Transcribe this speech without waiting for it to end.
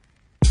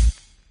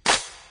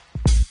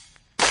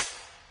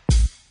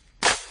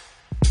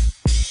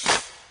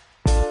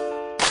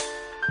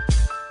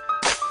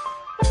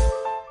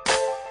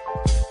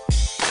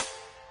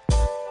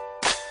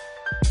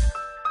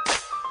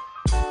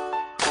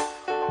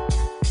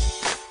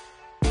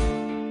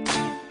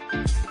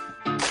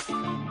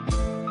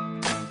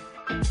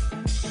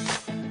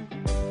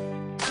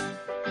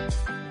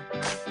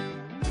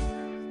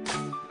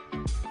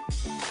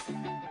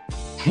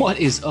What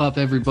is up,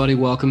 everybody?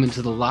 Welcome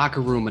into the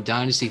Locker Room, a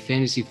Dynasty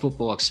Fantasy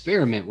Football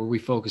experiment where we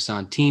focus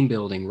on team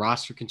building,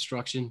 roster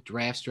construction,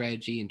 draft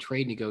strategy, and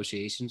trade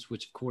negotiations,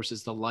 which, of course,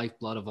 is the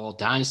lifeblood of all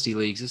Dynasty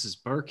leagues. This is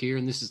Burke here,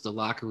 and this is the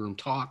Locker Room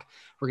Talk.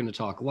 We're going to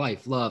talk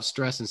life, love,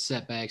 stress, and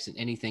setbacks, and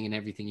anything and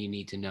everything you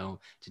need to know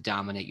to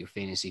dominate your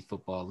fantasy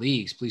football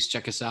leagues. Please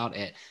check us out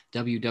at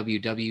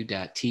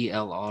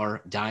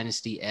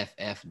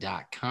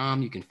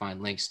www.tlrdynastyff.com. You can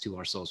find links to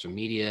our social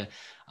media,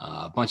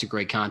 a bunch of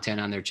great content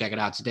on there. Check it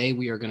out. Today,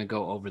 we are going to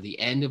go over the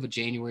end of a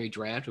January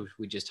draft, which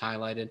we just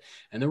highlighted.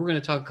 And then we're going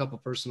to talk a couple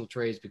personal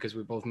trades because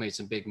we both made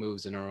some big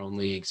moves in our own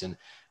leagues. And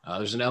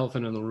there's an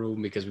elephant in the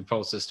room because we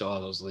post this to all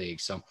those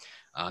leagues. So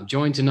I'm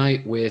joined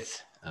tonight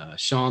with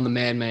Sean the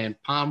Madman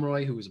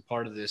Pomeroy, who was a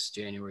part of this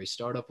January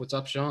startup. What's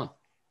up, Sean?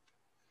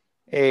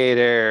 Hey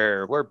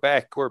there. We're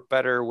back. We're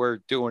better.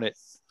 We're doing it.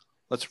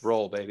 Let's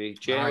roll, baby.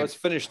 January, Right. let's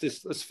finish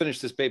this. Let's finish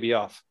this baby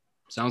off.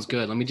 Sounds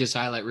good. Let me just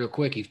highlight real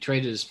quick. He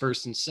traded his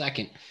first and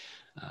second.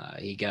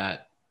 He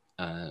got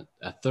a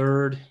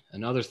third,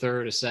 another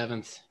third, a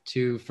seventh,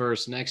 two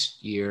first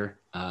next year,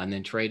 and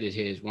then traded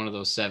his one of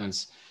those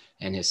sevenths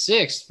and his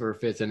sixth for a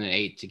fifth and an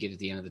eighth to get at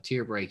the end of the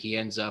tier break. He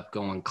ends up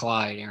going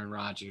Clyde, Aaron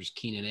Rodgers,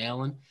 Keenan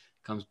Allen,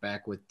 comes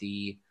back with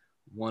the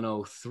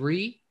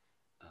 103.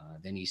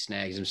 Then he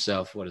snags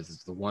himself, what is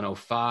it, the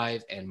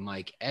 105, and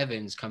Mike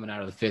Evans coming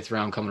out of the fifth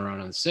round, coming around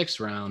on the sixth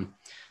round.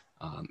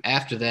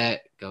 After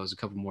that goes a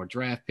couple more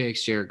draft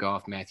picks, Jared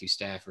Goff, Matthew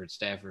Stafford.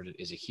 Stafford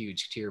is a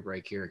huge tier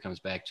break here. It comes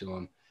back to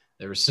him.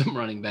 There were some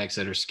running backs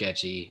that are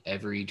sketchy.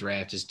 Every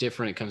draft is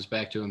different. It comes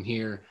back to him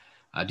here.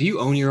 Do you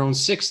own your own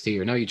sixth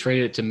tier? No, you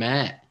traded it to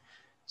Matt.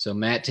 So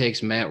Matt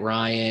takes Matt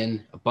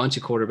Ryan. A bunch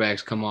of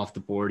quarterbacks come off the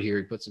board here.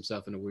 He puts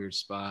himself in a weird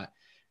spot.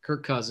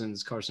 Kirk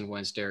Cousins, Carson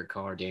Wentz, Derek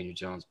Carr, Daniel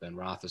Jones, Ben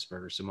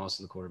Roethlisberger. So most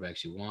of the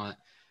quarterbacks you want.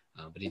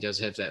 But he does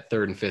have that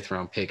third and fifth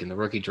round pick in the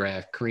rookie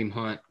draft. Kareem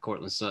Hunt,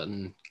 Cortland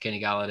Sutton,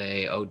 Kenny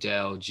Galladay,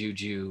 Odell,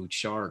 Juju,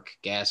 Chark,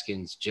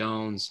 Gaskins,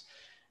 Jones.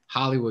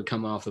 Hollywood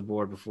coming off the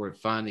board before it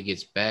finally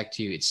gets back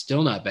to you. It's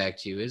still not back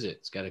to you, is it?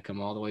 It's got to come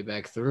all the way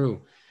back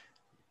through.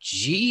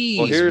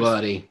 Jeez,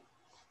 buddy.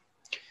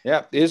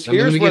 Yeah, here's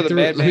where the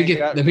madman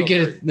got. Let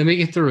me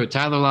get through it.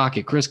 Tyler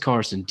Lockett, Chris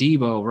Carson,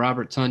 Debo,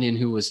 Robert Tonyan,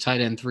 who was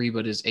tight end 3,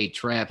 but is a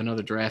trap,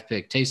 another draft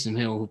pick. Taysom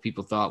Hill, who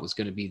people thought was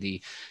going to be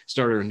the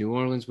starter in New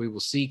Orleans. We will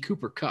see.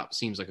 Cooper Kupp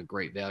seems like a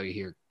great value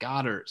here.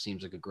 Goddard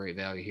seems like a great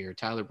value here.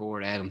 Tyler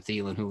Boyd, Adam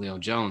Thielen, Julio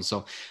Jones.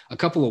 So a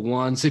couple of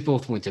ones. They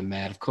both went to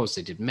Matt. Of course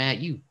they did. Matt,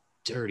 you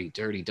dirty,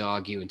 dirty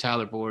dog, you. And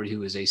Tyler Boyd,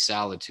 who is a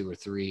solid 2 or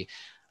 3.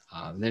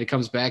 And then it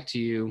comes back to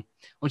you.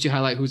 Why don't you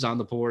highlight who's on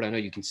the board? I know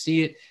you can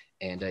see it.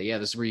 And,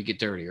 this is where you get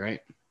dirty,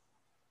 right?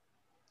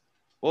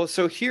 Well,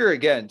 so here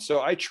again, so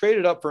I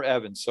traded up for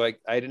Evans, so I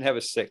didn't have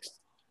a sixth.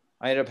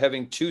 I ended up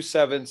having 2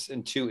 sevenths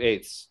and 2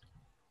 eighths.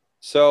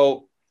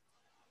 So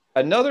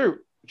another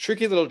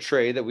tricky little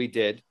trade that we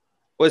did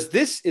was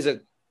this is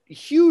a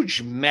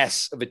huge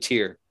mess of a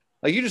tier.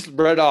 Like you just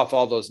read off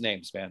all those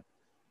names, man.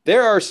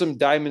 There are some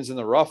diamonds in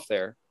the rough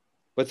there,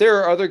 but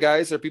there are other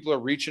guys that people are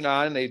reaching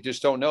on and they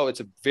just don't know.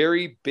 It's a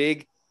very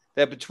big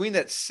that between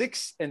that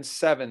 6 and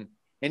 7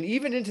 and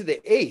even into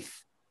the 8th,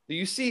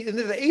 you see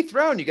into the 8th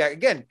round, you got,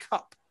 again,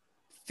 Kupp,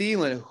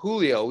 Thielen,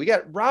 Julio. We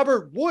got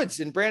Robert Woods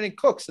and Brandon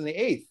Cooks in the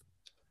 8th.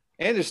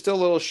 And there's still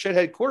little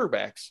shithead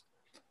quarterbacks.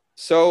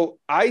 So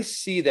I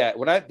see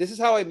that. This is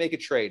how I make a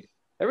trade.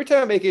 Every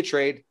time I make a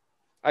trade,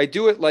 I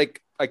do it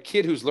like a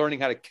kid who's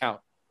learning how to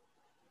count.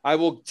 I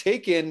will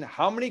take in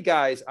how many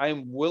guys I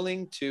am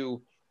willing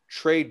to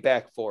trade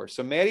back for.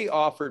 So Maddie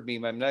offered me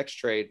my next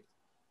trade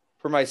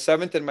for my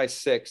 7th and my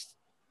 6th.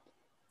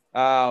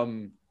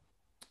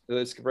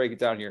 Let's break it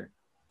down here.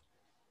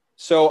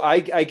 So I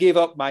gave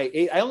up my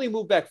 8. I only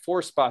moved back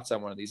 4 spots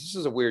on one of these. This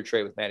is a weird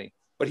trade with Manny,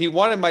 but he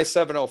wanted my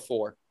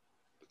 704.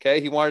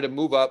 Okay. He wanted to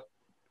move up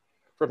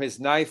from his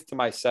 9th to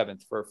my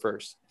 7th for a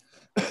first.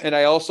 And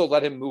I also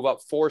let him move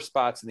up 4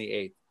 spots in the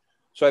 8th.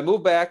 So I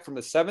moved back from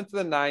the 7th to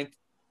the 9th.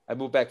 I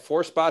moved back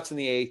 4 spots in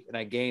the 8th and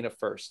I gain a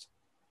first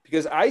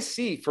because I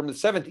see from the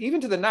 7th,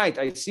 even to the 9th,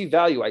 I see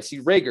value. I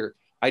see Rager.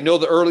 I know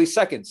the early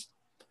seconds.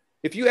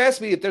 If you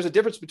ask me if there's a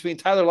difference between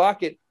Tyler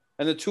Lockett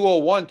and the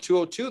 201,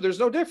 202, there's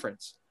no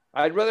difference.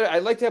 I'd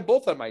like to have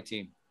both on my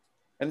team.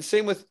 And the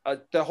same with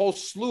the whole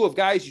slew of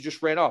guys you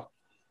just ran off.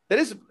 That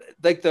is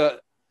like the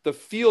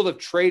field of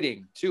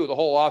trading too, the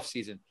whole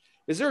offseason.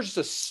 Is there just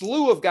a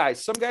slew of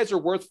guys? Some guys are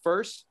worth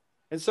first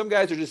and some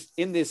guys are just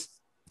in this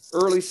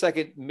early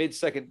second,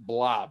 mid-second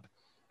blob.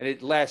 And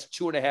it lasts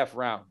 2.5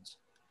 rounds.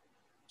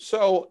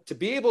 So to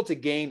be able to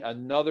gain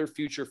another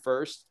future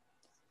first,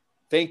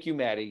 thank you,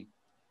 Maddie.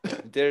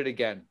 Did it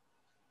again.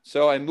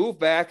 So I moved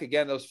back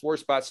again, those 4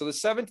 spots. So the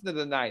 7th and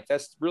the 9th,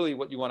 that's really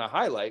what you want to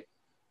highlight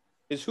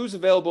is who's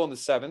available in the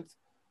 7th.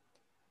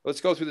 Let's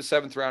go through the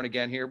 7th round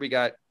again here. We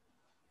got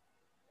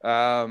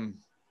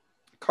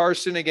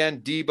Carson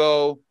again,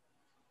 Debo.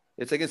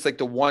 It's like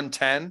the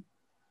 110.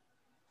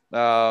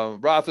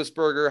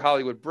 Roethlisberger,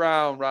 Hollywood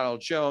Brown,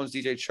 Ronald Jones,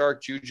 DJ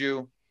Chark,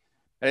 Juju.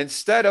 And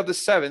instead of the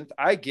 7th,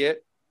 I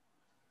get,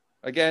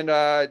 again,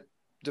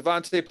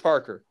 Devontae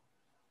Parker.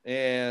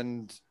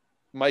 and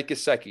Mike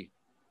Gesicki.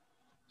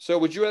 So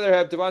would you rather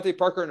have Devontae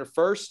Parker in the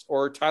first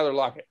or Tyler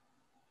Lockett?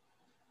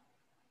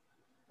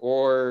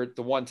 Or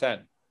the 110?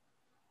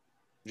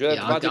 Would you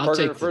rather Yeah, have Devontae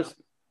Parker in the first?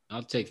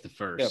 I'll take the Yeah.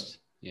 first.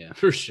 Yeah,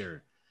 for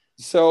sure.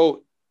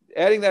 So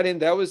adding that in,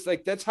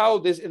 that's how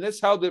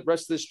the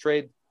rest of this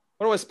trade.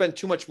 I don't want to spend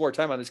too much more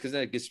time on this because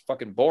then it gets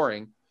fucking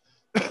boring.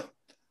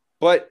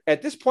 But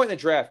at this point in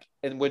the draft,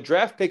 and when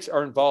draft picks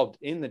are involved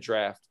in the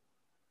draft,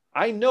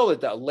 I know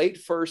that the late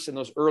first and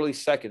those early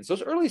seconds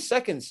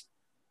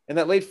and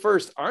that late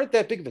first aren't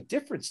that big of a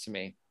difference to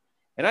me.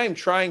 And I am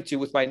trying to,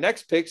 with my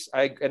next picks,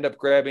 I end up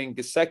grabbing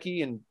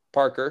Gesicki and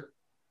Parker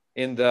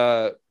in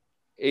the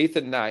 8th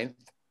and 9th.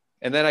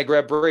 And then I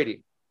grab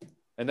Brady.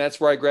 And that's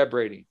where I grab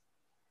Brady.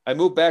 I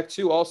move back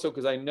too also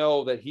because I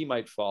know that he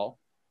might fall.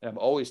 And I'm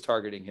always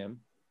targeting him.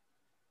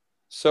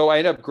 So I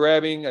end up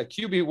grabbing a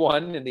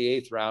QB1 in the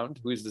 8th round,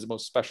 who is the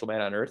most special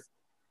man on earth,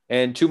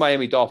 and 2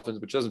 Miami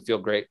Dolphins, which doesn't feel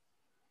great.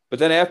 But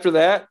then after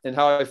that, and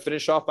how I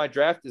finish off my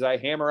draft is I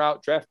hammer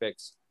out draft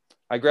picks.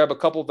 I grab a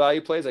couple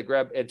value plays. I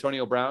grab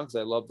Antonio Brown because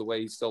I love the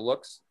way he still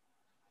looks.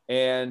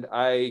 And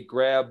I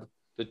grab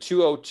the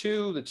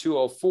 202, the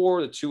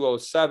 204, the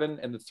 207,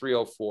 and the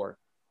 304.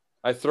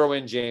 I throw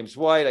in James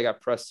White. I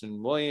got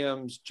Preston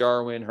Williams,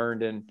 Jarwin,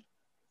 Herndon.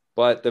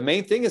 But the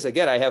main thing is,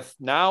 again, I have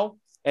now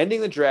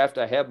ending the draft.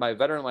 I have my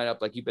veteran lineup,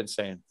 like you've been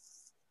saying.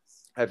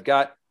 I've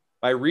got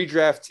my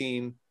redraft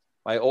team,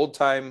 my old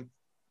time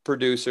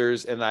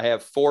producers, and I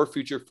have 4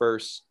 future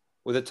firsts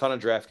with a ton of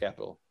draft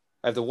capital.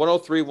 I have the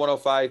 103,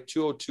 105,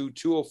 202,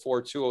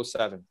 204,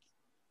 207.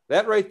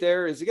 That right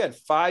there is, again,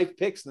 5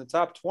 picks in the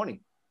top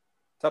 20,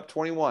 top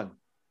 21.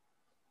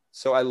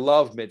 So I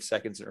love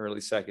mid-seconds and early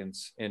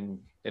seconds in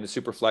a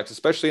super flex,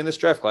 especially in this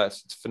draft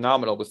class. It's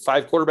phenomenal. With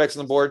 5 quarterbacks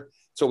on the board,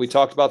 so we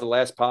talked about the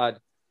last pod,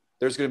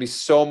 there's going to be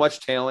so much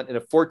talent in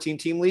a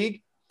 14-team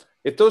league.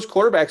 If those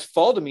quarterbacks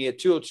fall to me at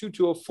 202,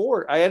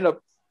 204, I end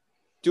up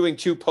doing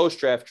 2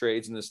 post-draft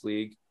trades in this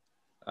league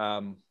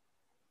that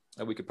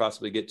we could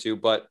possibly get to.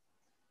 But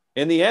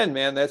in the end,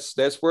 man,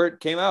 that's where it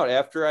came out.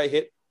 After I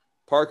hit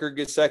Parker,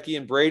 Gesicki,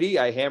 and Brady,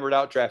 I hammered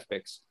out draft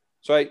picks.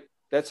 So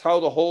that's how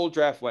the whole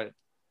draft went.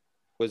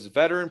 Was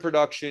veteran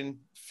production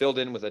filled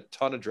in with a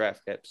ton of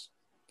draft picks.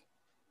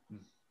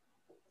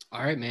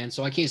 All right, man.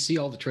 So I can't see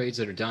all the trades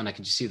that are done. I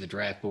can just see the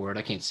draft board.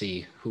 I can't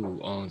see who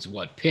owns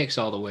what picks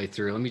all the way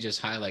through. Let me just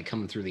highlight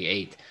coming through the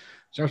 8th.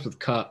 Starts with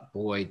Cup,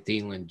 Boyd,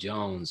 Thielen,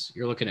 Jones.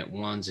 You're looking at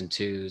 1s and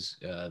 2s.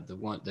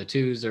 The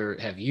 2s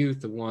have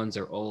youth. The 1s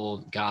are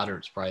old.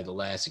 Goddard's probably the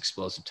last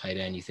explosive tight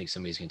end you think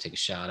somebody's going to take a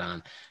shot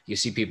on. You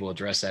see people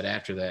address that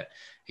after that.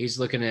 He's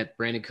looking at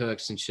Brandon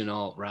Cooks and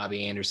Chenault,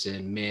 Robbie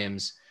Anderson,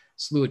 Mims,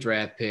 slew of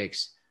draft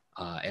picks,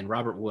 and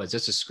Robert Woods.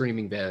 That's a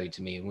screaming value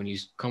to me. When you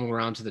come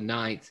around to the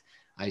 9th,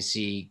 I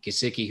see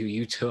Gesicki, who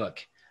you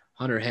took,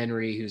 Hunter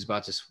Henry, who's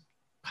about to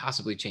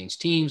possibly change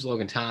teams,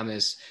 Logan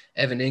Thomas,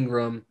 Evan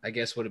Ingram, I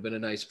guess would have been a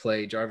nice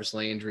play, Jarvis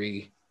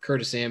Landry,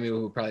 Curtis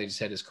Samuel, who probably just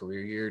had his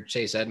career year,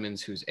 Chase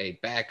Edmonds, who's a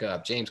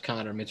backup, James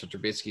Conner, Mitchell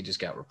Trubisky just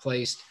got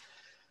replaced.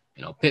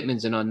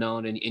 Pittman's an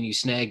unknown, and you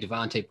snagged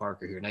Devontae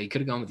Parker here. Now, you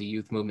could have gone with the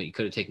youth movement. You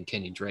could have taken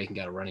Kenyon Drake and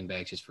got a running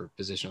back just for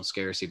positional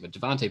scarcity, but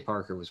Devontae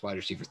Parker was wide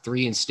receiver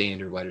 3 in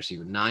standard, wide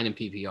receiver 9 in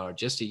PPR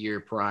just a year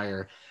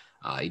prior.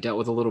 He dealt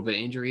with a little bit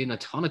of injury and a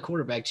ton of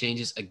quarterback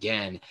changes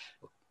again.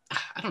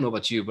 I don't know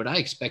about you, but I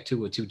expect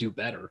Tua to do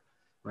better,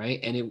 right?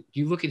 And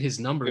you look at his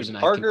numbers, Dude,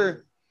 and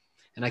Parker,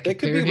 I that could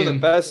compare be one of him. the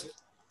best.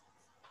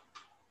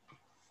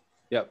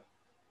 Yep,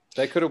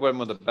 that could have been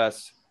one of the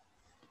best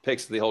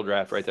picks of the whole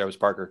draft. Right there was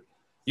Parker.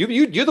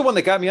 You're the one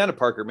that got me onto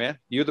Parker, man.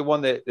 You're the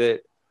one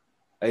that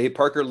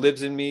Parker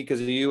lives in me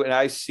because of you. And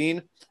I've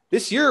seen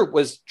this year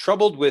was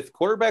troubled with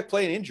quarterback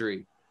play and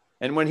injury,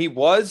 and when he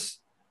was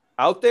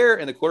out there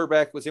and the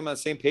quarterback was him on the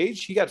same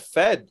page, he got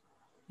fed.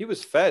 He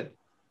was fed.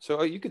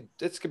 So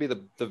this could be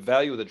the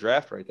value of the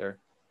draft right there.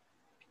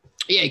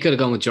 Yeah, he could have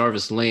gone with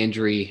Jarvis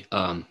Landry,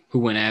 who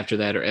went after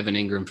that, or Evan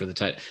Ingram for the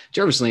tight.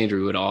 Jarvis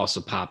Landry would have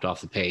also popped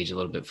off the page a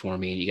little bit for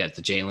me. You got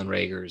the Jalen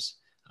Ragers.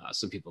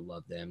 Some people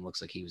love them.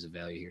 Looks like he was a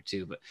value here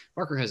too. But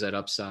Parker has that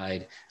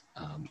upside.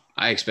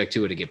 I expect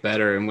Tua to get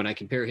better. And when I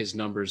compare his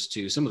numbers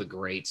to some of the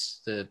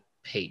greats, the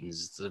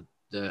Paytons,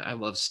 I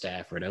love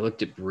Stafford. I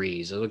looked at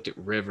Breeze. I looked at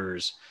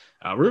Rivers.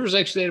 Rivers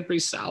actually had a pretty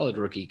solid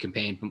rookie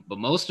campaign, but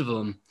most of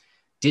them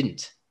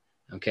didn't.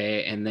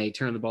 Okay, and they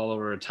turned the ball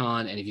over a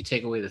ton. And if you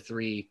take away the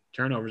 3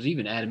 turnovers,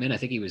 even add him in, I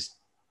think he was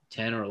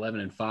 10 or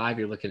 11 and 5.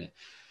 You're looking at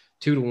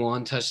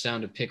 2-to-1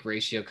 touchdown to pick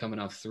ratio coming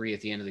off 3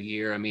 at the end of the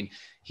year. I mean,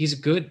 he's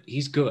good.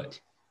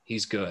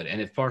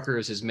 And if Parker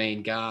is his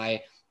main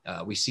guy,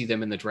 we see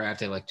them in the draft.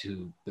 They like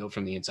to build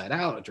from the inside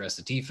out, address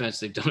the defense.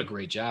 They've done a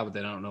great job with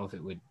it. I don't know if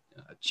it would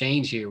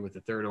change here with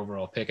the 3rd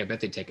overall pick. I bet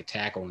they'd take a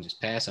tackle and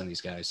just pass on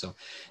these guys. So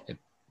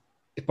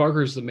if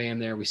Parker's the man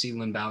there, we see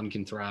Lynn Bowden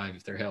can thrive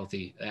if they're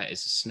healthy. That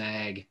is a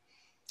snag.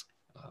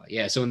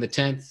 So in the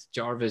 10th,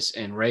 Jarvis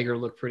and Rager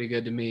look pretty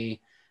good to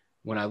me.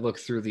 When I look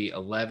through the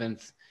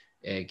 11th,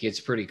 it gets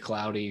pretty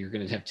cloudy. You're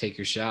going to have to take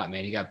your shot,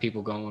 man. You got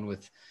people going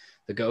with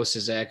the ghost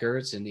of Zach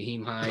Ertz and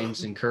Naheem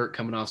Hines and Kirk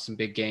coming off some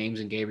big games,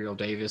 and Gabriel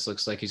Davis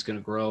looks like he's going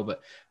to grow.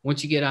 But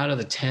once you get out of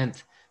the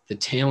 10th, the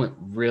talent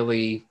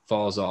really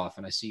falls off.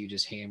 And I see you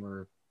just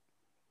hammer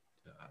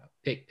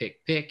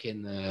pick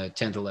in the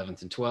 10th,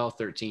 11th, and 12th,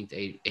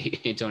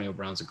 13th. Antonio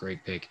Brown's a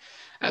great pick.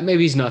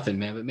 Maybe he's nothing,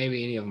 man, but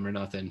maybe any of them are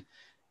nothing.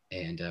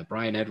 And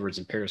Brian Edwards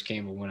and Paris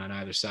Campbell went on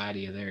either side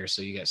of you there.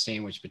 So you got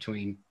sandwiched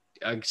between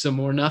some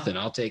more nothing.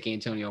 I'll take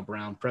Antonio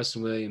Brown.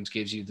 Preston Williams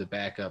gives you the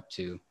backup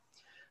to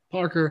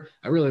Parker.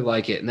 I really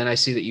like it. And then I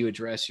see that you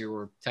address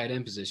your tight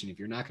end position. If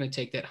you're not going to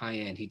take that high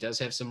end, he does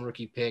have some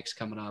rookie picks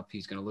coming up.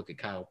 He's going to look at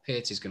Kyle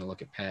Pitts. He's going to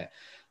look at Pat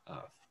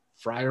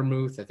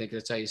Fryermuth. I think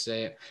that's how you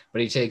say it.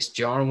 But he takes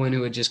Jarwin,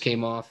 who had just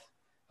came off.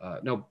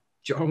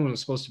 Jarwin was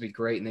supposed to be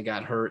great and they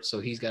got hurt, so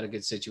he's got a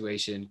good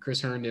situation.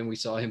 Chris Herndon, we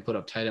saw him put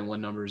up tight end 1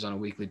 numbers on a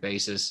weekly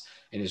basis,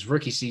 and his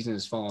rookie season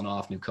has fallen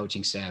off. New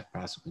coaching staff,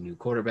 possibly new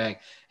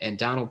quarterback, and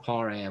Donald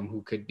Parham,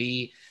 who could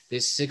be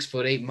this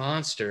 6'8"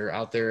 monster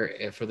out there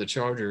for the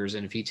Chargers.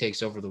 And if he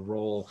takes over the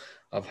role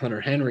of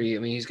Hunter Henry, I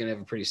mean, he's going to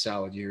have a pretty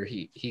solid year.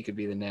 He could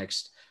be the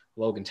next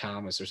Logan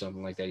Thomas or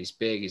something like that. He's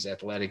big, he's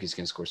athletic, he's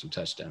going to score some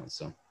touchdowns.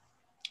 So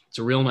it's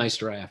a real nice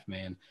draft,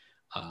 man.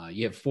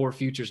 You have 4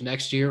 futures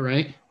next year,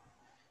 right?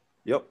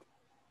 Yep.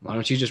 Why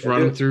don't you just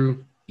run them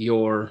through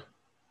your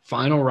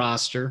final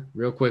roster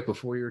real quick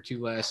before your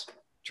 2 last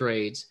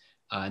trades,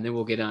 and then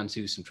we'll get on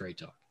to some trade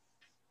talk.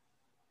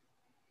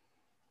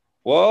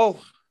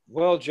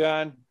 Well,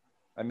 John,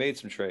 I made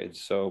some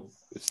trades, so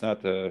it's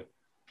not I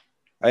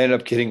ended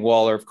up getting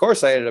Waller. Of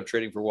course, I ended up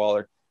trading for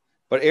Waller,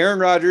 but Aaron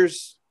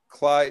Rodgers,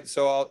 Clyde.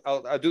 So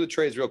I'll do the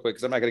trades real quick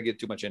because I'm not going to get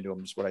too much into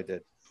them. Just what I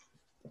did.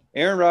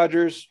 Aaron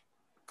Rodgers,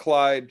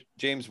 Clyde,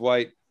 James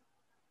White,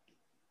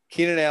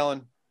 Keenan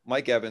Allen,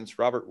 Mike Evans,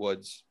 Robert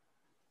Woods,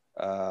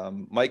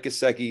 Mike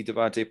Gesicki,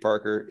 Devontae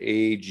Parker,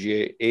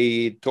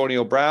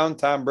 Antonio Brown,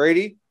 Tom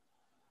Brady.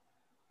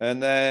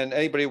 And then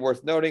anybody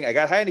worth noting, I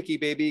got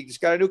Heineke, baby.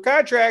 Just got a new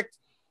contract.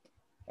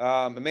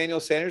 Emmanuel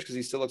Sanders, because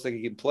he still looks like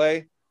he can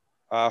play.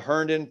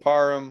 Herndon,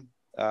 Parham,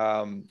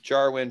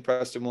 Jarwin,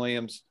 Preston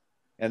Williams.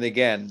 And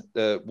again,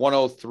 the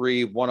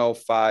 103,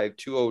 105,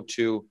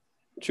 202,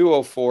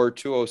 204,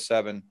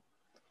 207,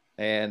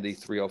 and the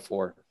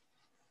 304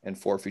 and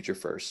 4 future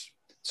firsts.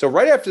 So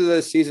right after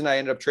the season, I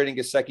ended up trading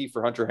Gesicki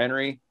for Hunter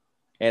Henry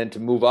and to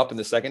move up in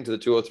the second to the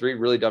 203.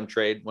 Really dumb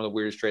trade. One of the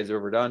weirdest trades I've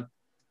ever done.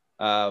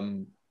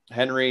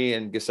 Henry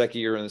and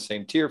Gesicki are in the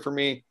same tier for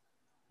me.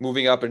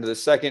 Moving up into the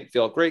second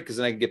felt great because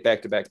then I can get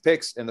back-to-back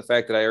picks. And the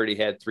fact that I already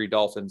had 3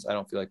 Dolphins, I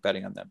don't feel like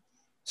betting on them.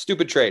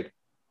 Stupid trade.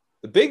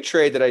 The big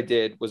trade that I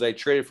did was I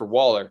traded for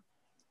Waller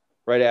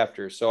right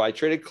after. So I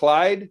traded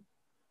Clyde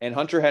and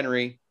Hunter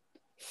Henry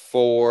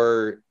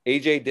for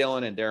A.J.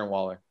 Dillon and Darren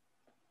Waller.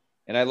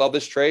 And I love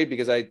this trade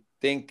because I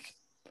think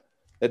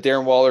that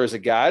Darren Waller is a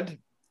god,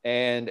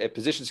 and at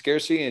position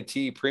scarcity and a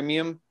T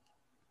premium,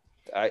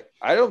 I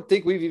don't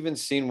think we've even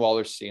seen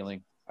Waller's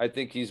ceiling. I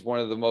think he's one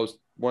of the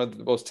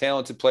most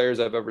talented players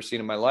I've ever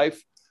seen in my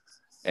life.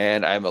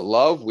 And I'm in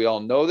love. We all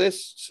know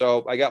this.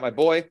 So I got my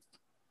boy.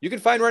 You can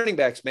find running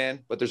backs,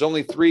 man, but there's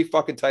only 3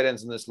 fucking tight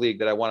ends in this league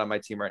that I want on my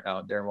team right now.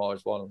 And Darren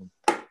Waller's one of them.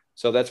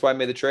 So that's why I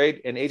made the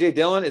trade. And A.J.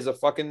 Dillon is a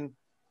fucking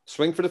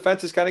swing for the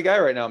fences kind of guy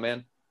right now,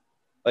 man.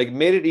 Like,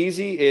 made it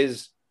easy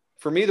is,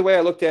 for me, the way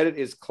I looked at it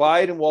is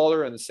Clyde and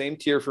Waller in the same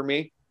tier for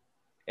me.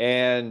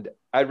 And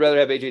I'd rather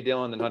have A.J.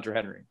 Dillon than Hunter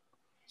Henry.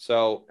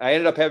 So I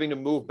ended up having to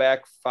move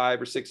back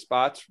 5 or 6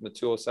 spots from the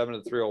 207 to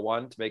the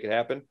 301 to make it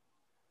happen.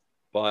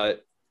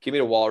 But give me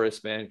the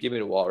Walrus, man. Give me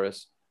the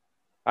Walrus.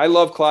 I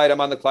love Clyde.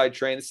 I'm on the Clyde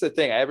train. This is the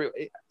thing.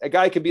 A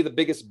guy could be the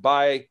biggest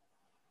buy.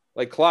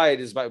 Like, Clyde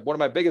is one of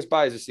my biggest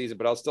buys this season,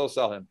 but I'll still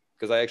sell him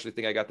because I actually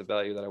think I got the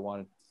value that I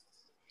wanted.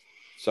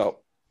 So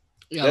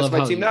yeah, that's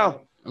my team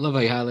now. I love how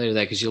you highlighted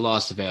that because you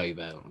lost the value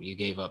battle. You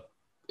gave up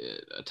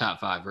a top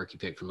 5 rookie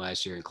pick from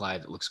last year in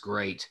Clyde that looks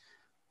great,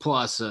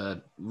 plus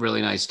a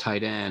really nice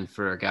tight end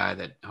for a guy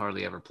that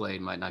hardly ever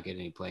played, might not get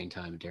any playing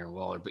time, Darren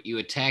Waller. But you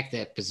attacked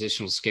that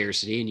positional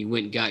scarcity, and you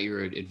went and got your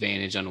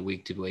advantage on a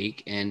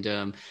week-to-week. And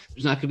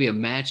there's not going to be a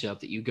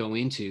matchup that you go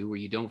into where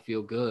you don't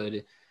feel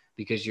good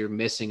because you're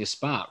missing a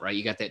spot, right?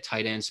 You got that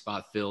tight end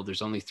spot filled.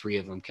 There's only 3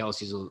 of them.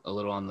 Kelsey's a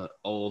little on the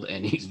old,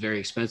 and he's very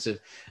expensive.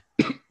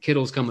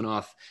 Kittle's coming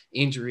off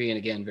injury, and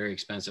again, very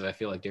expensive. I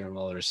feel like Darren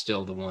Waller is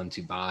still the one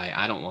to buy.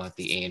 I don't want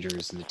the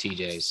Andrews and the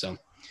TJs. So,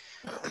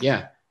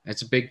 yeah,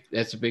 that's a big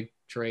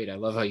trade. I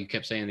love how you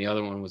kept saying the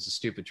other one was a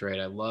stupid trade.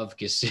 I love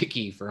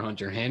Gesicki for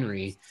Hunter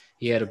Henry.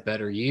 He had a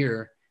better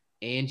year,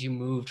 and you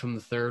moved from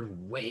the 3rd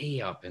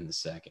way up in the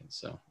 2nd.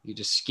 So you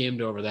just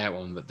skimmed over that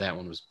one, but that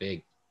one was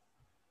big.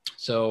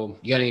 So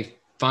you got any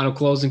final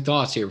closing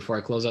thoughts here before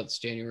I close out this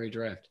January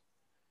draft?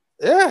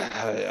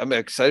 Yeah, I'm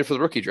excited for the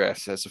rookie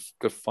draft. That's a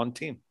good, fun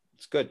team.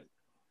 It's good.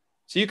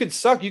 So you could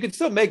suck. You could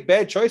still make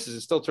bad choices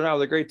and still turn out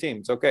with a great team.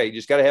 It's okay. You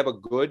just got to have a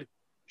good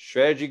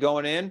strategy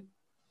going in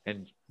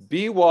and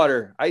be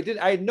water. I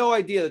had no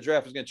idea the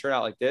draft was going to turn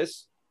out like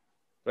this,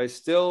 but I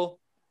still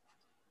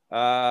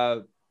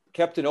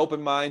kept an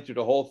open mind through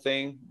the whole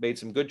thing, made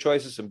some good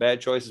choices, some bad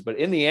choices. But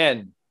in the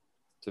end,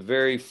 It's a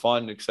very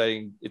fun,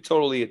 exciting. It's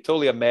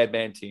totally a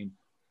madman team.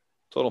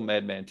 Total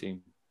madman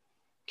team.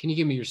 Can you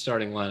give me your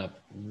starting lineup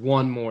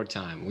one more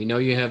time? We know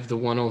you have the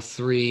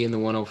 103 and the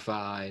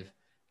 105.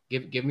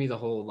 Give me the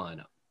whole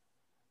lineup.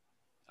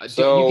 You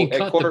So can at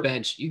cut the quarter,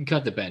 bench. You can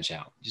cut the bench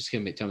out. Just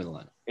tell me the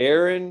lineup.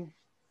 Aaron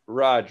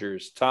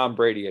Rodgers, Tom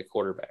Brady at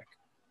quarterback,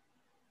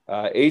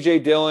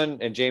 AJ Dillon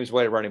and James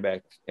White at running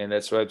back, and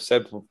that's what I've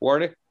said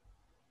before.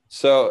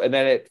 So, and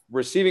then at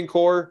receiving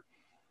core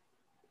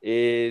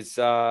is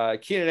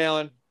Keenan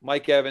Allen,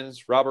 Mike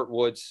Evans, Robert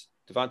Woods,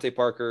 Devontae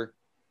Parker,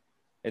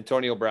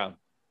 Antonio Brown,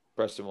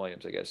 Preston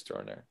Williams, I guess,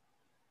 thrown there.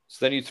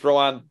 So then you throw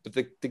on, but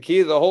the key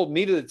to the whole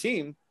meat of the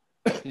team,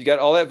 you got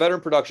all that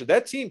veteran production.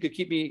 That team could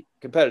keep me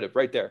competitive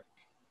right there.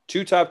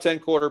 2 top 10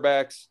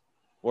 quarterbacks,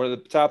 one of the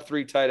top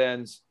 3 tight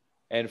ends,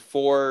 and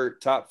 4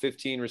 top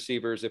 15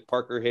 receivers. If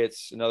Parker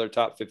hits, another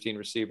top 15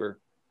 receiver.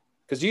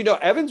 Because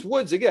Evans,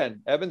 Woods, and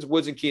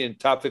Keenan,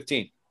 top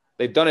 15.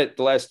 They've done it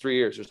the last 3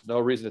 years. There's no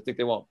reason to think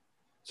they won't.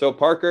 So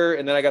Parker,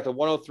 and then I got the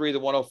 103, the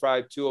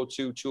 105,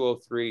 202,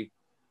 203,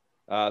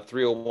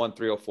 301,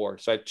 304.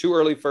 So I have 2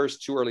 early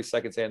firsts, 2 early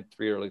seconds, and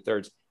 3 early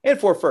thirds, and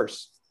 4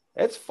 firsts.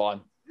 It's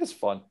fun. It's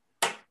fun.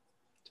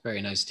 It's a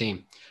very nice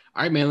team.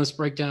 All right, man, let's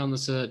break down.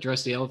 Let's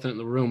address the elephant in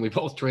the room. We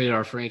both traded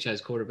our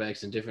franchise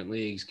quarterbacks in different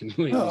leagues,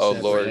 completely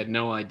separate. Lord. I had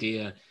no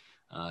idea.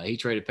 He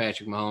traded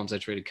Patrick Mahomes. I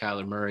traded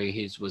Kyler Murray.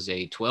 His was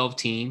a 12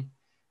 team,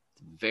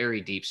 very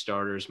deep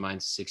starters.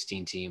 Mine's a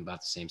 16 team, about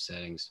the same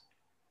settings.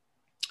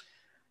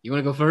 You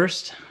want to go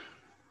first?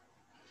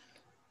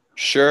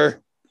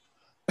 Sure.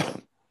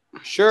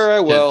 Sure, I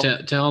will.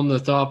 Tell them the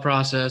thought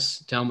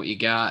process. Tell them what you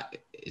got.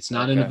 It's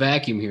not in a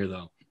vacuum here,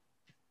 though.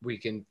 We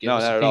can give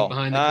us a peek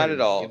behind the curtain. Not at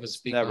all. Give us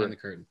a peek behind the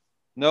curtain.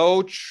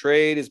 No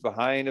trade is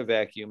behind a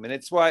vacuum. And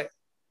it's why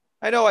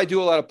I know I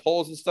do a lot of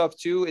polls and stuff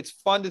too. It's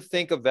fun to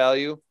think of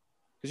value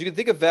because you can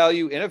think of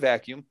value in a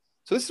vacuum.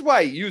 So this is why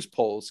I use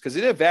polls, because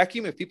in a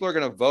vacuum, if people are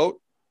going to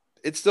vote,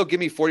 it still give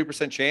me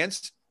 40%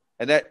 chance.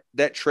 And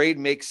that trade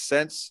makes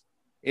sense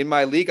in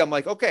my league. I'm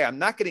like, okay, I'm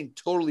not getting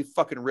totally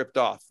fucking ripped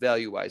off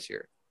value-wise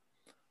here.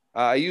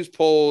 I use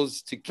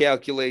polls to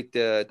calculate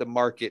the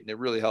market, and it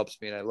really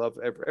helps me. And I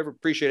ever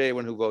appreciate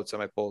anyone who votes on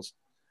my polls.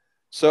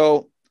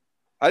 So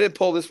I didn't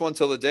pull this one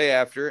till the day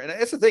after. And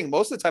that's the thing.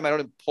 Most of the time, I don't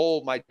even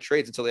pull my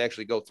trades until they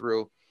actually go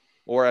through,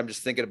 or I'm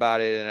just thinking about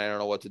it and I don't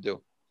know what to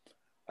do.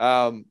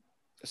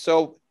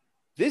 So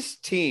this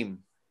team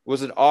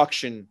was an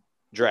auction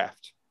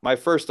draft, my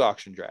first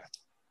auction draft.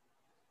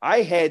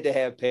 I had to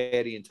have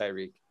Patty and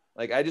Tyreek.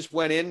 Like, I just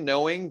went in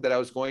knowing that I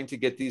was going to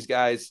get these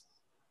guys.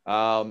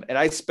 And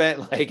I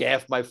spent like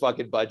half my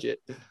fucking budget.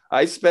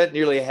 I spent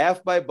nearly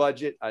half my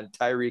budget on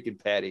Tyreek and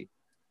Patty.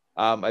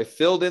 I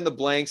filled in the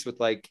blanks with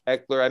like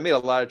Eckler. I made a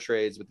lot of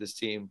trades with this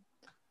team.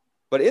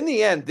 But in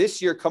the end,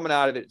 this year coming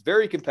out of it,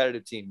 very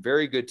competitive team,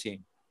 very good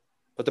team.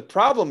 But the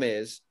problem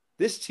is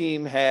this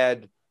team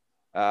had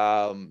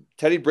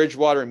Teddy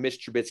Bridgewater and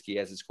Mitch Trubisky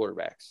as his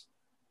quarterbacks.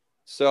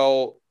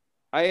 So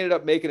I ended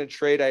up making a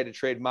trade. I had to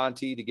trade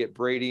Monty to get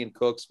Brady and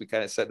Cooks. We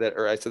kind of said that,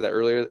 or I said that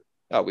earlier.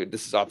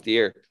 This is off the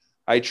air.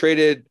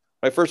 When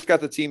I first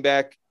got the team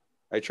back,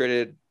 I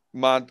traded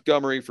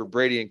Montgomery for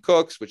Brady and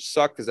Cooks, which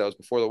sucked because that was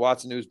before the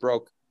Watson news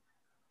broke.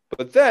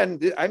 But then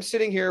I'm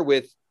sitting here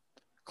with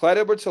Clyde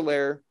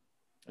Edwards-Helaire,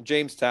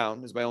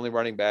 Jamestown is my only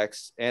running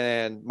backs,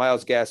 and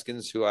Myles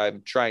Gaskins, who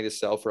I'm trying to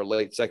sell for a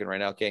late second right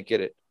now, can't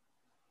get it.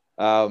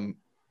 And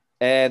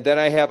then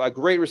I have a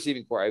great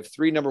receiving core. I have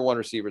 3 number 1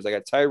 receivers. I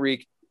got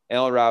Tyreek,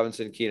 Allen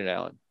Robinson, Keenan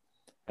Allen.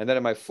 And then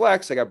in my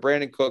flex, I got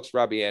Brandon Cooks,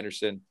 Robbie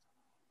Anderson,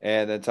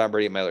 and then Tom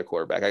Brady, my other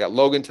quarterback. I got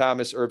Logan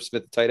Thomas, Irv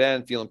Smith, the tight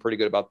end, feeling pretty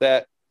good about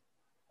that.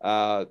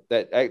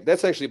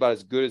 That's actually about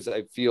as good as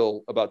I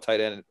feel about tight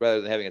end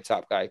rather than having a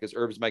top guy, because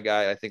Irv's my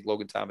guy. I think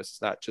Logan Thomas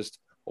is not just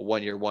a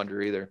one-year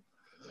wonder either.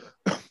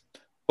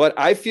 But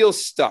I feel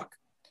stuck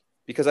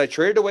because I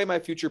traded away my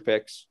future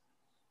picks.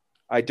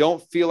 I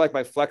don't feel like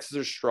my flexes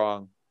are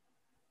strong.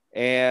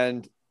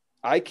 And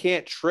I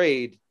can't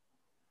trade.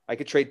 I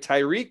could trade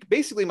Tyreek.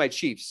 Basically, my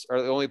Chiefs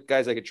are the only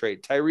guys I could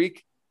trade.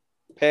 Tyreek,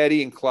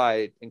 Patty, and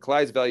Clyde. And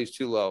Clyde's value is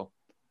too low.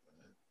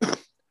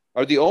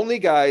 Are the only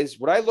guys.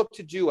 What I look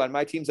to do on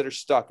my teams that are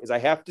stuck is I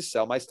have to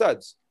sell my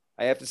studs.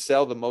 I have to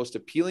sell the most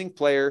appealing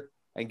player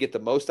and get the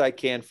most I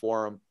can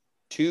for them.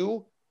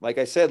 2, like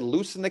I said,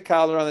 loosen the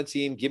collar on the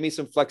team. Give me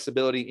some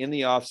flexibility in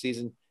the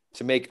offseason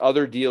to make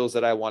other deals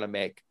that I want to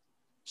make.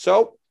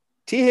 So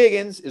T.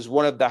 Higgins is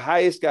one of the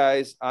highest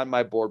guys on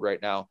my board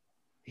right now.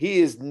 He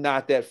is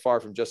not that far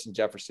from Justin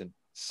Jefferson.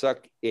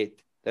 Suck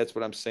it. That's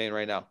what I'm saying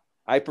right now.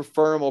 I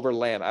prefer him over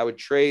Lamb. I would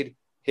trade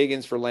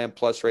Higgins for Lamb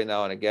plus right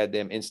now in a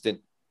goddamn instant.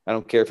 I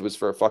don't care if it was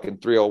for a fucking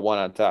 301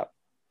 on top.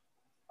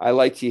 I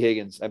like T.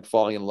 Higgins. I'm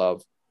falling in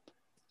love.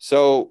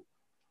 So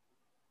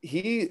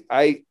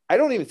I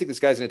don't even think this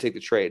guy's going to take the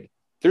trade.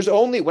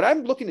 When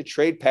I'm looking to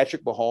trade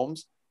Patrick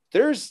Mahomes,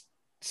 there's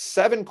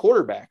 7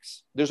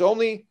 quarterbacks. There's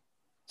only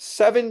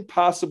 7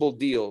 possible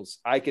deals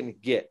I can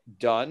get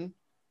done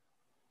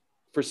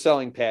for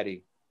selling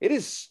Patty. It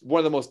is one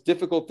of the most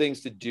difficult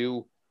things to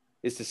do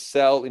is to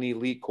sell an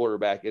elite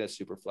quarterback in a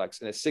super flex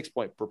and a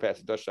 6-point per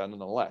passing touchdown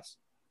nonetheless.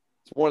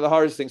 It's one of the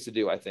hardest things to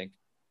do, I think.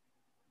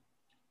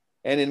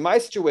 And in my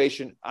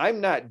situation,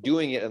 I'm not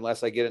doing it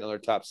unless I get another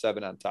top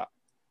 7 on top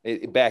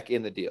back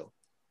in the deal.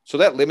 So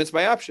that limits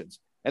my options.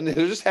 And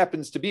there just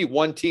happens to be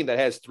one team that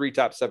has 3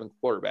 top 7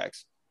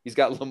 quarterbacks. He's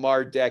got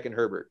Lamar, Dak, and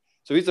Herbert.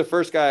 So he's the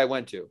first guy I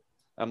went to.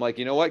 I'm like,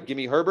 you know what? Give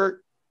me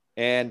Herbert.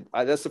 And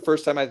that's the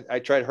first time I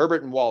tried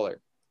Herbert and Waller.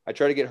 I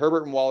tried to get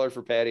Herbert and Waller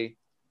for Patty,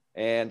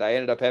 and I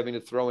ended up having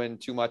to throw in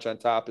too much on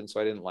top, and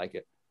so I didn't like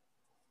it.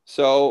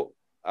 So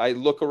I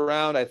look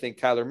around. I think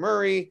Kyler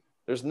Murray,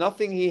 there's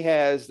nothing he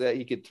has that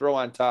he could throw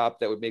on top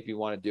that would make me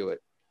want to do it.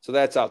 So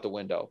that's out the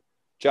window.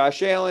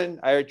 Josh Allen,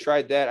 I already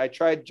tried that. I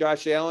tried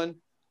Josh Allen,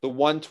 the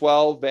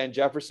 112 Van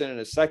Jefferson in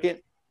a second,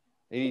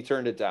 and he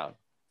turned it down.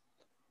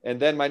 And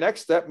then my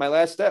last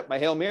step, my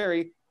Hail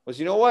Mary was,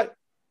 you know what?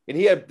 And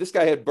this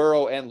guy had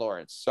Burrow and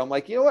Lawrence. So I'm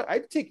like, you know what?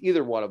 I'd take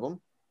either one of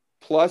them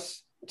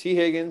plus T.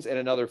 Higgins and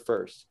another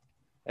first.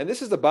 And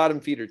this is the bottom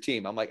feeder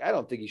team. I'm like, I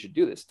don't think he should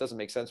do this. It doesn't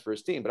make sense for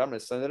his team, but I'm going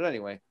to send it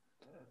anyway.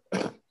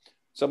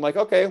 So I'm like,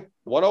 okay,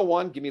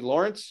 101, give me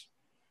Lawrence.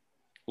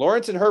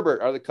 Lawrence and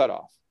Herbert are the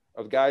cutoff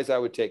of guys I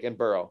would take, and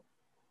Burrow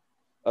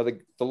are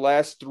the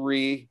last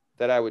 3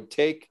 that I would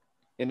take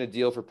in a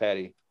deal for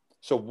Patty.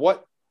 So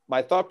what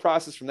my thought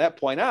process from that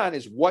point on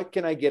is, what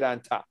can I get on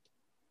top?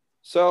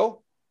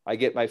 So I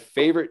get my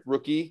favorite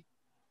rookie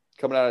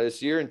coming out of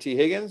this year in T.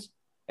 Higgins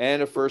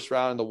and a first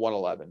round in the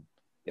 111.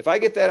 If I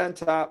get that on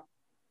top,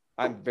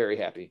 I'm very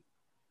happy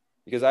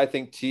because I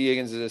think T.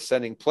 Higgins is an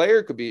ascending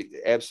player, could be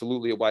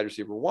absolutely a wide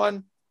receiver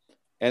 1.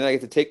 And I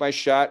get to take my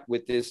shot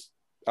with this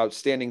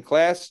outstanding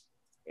class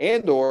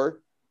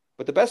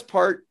but the best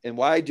part and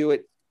why I do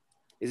it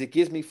is it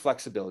gives me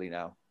flexibility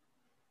now.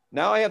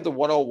 Now I have the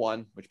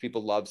 101, which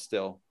people love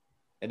still.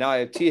 And now I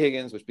have T.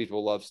 Higgins, which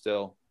people love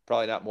still,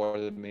 probably not more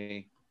than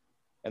me.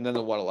 And then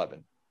the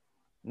 111.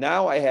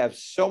 Now I have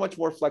so much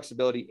more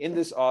flexibility in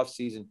this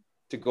offseason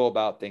to go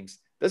about things.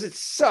 Does it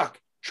suck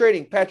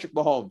trading Patrick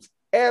Mahomes?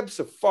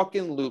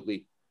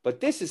 Abso-fucking-lutely.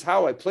 But this is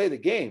how I play the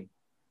game.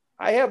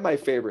 I have my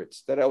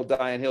favorites that I will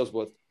die on hills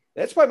with.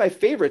 That's why my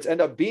favorites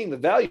end up being the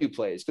value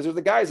plays, because they're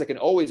the guys I can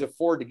always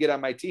afford to get on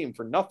my team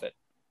for nothing.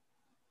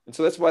 And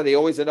so that's why they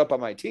always end up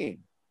on my team.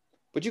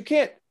 But you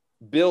can't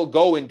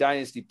go in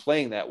Dynasty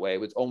playing that way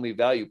with only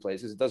value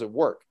plays because it doesn't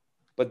work.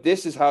 But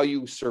this is how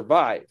you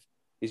survive,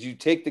 is you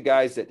take the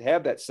guys that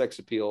have that sex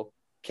appeal,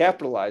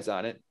 capitalize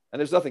on it, and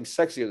there's nothing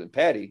sexier than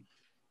Patty.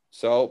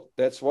 So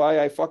that's why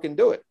I fucking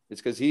do it.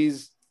 It's because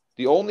he's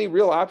the only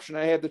real option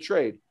I have to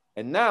trade.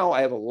 And now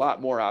I have a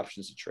lot more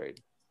options to trade.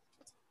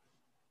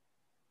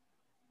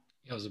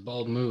 It was a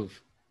bold move.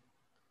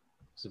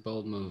 It's a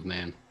bold move,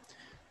 man.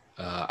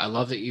 I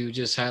love that you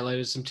just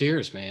highlighted some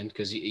tiers, man,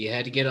 because you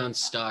had to get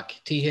unstuck.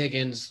 T.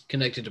 Higgins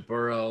connected to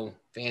Burrow,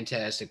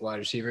 fantastic wide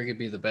receiver. He could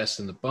be the best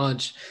in the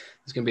bunch.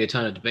 There's going to be a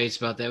ton of debates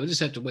about that. We just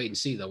have to wait and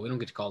see, though. We don't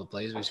get to call the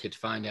plays. We just get to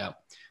find out.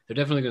 They're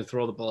definitely going to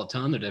throw the ball a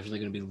ton. They're definitely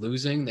going to be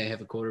losing. They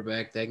have a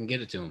quarterback that can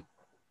get it to them.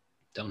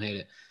 Don't hate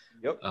it.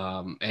 Yep.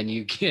 And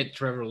you get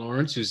Trevor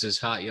Lawrence, who's this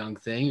hot young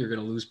thing. You're going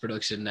to lose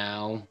production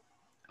now,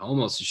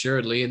 almost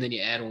assuredly, and then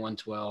you add a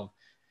 112.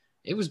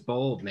 It was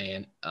bold,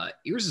 man.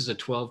 Yours is a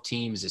 12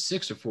 team. Is a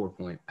 6 or 4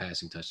 point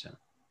passing touchdown?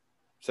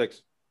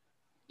 6.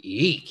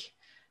 Eek.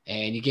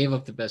 And you gave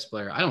up the best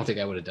player. I don't think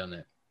I would have done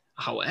that.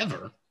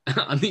 However,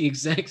 on the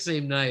exact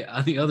same night,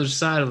 on the other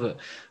side of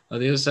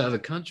the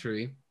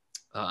country,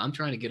 I'm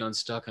trying to get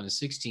unstuck on a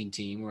 16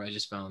 team where I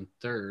just found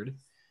third.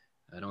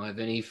 I don't have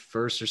any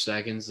first or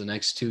seconds the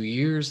next 2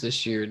 years.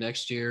 This year,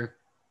 next year,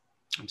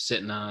 I'm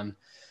sitting on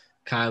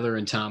Kyler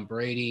and Tom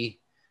Brady.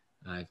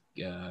 I've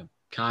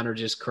Connor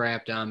just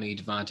crapped on me.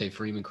 Devontae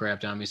Freeman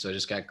crapped on me, so I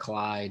just got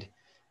Clyde.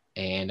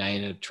 And I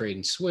ended up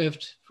trading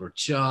Swift for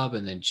Chubb,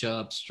 and then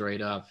Chubb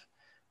straight up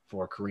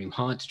for Kareem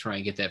Hunt to try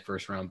and get that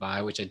first-round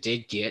bye, which I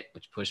did get,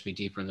 which pushed me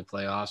deeper in the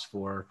playoffs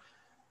for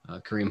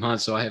Kareem Hunt.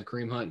 So I have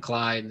Kareem Hunt and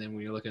Clyde, and then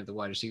when you're looking at the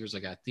wide receivers, I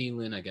got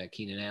Thielen, I got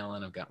Keenan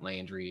Allen, I've got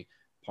Landry,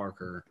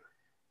 Parker,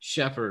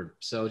 Shepard.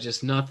 So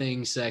just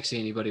nothing sexy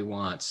anybody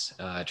wants.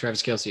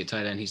 Travis Kelce at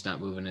tight end, he's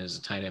not moving as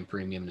a tight end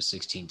premium to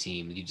 16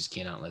 team. You just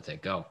cannot let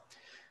that go.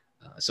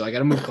 So I got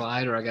to move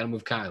Clyde or I got to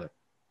move Kyler.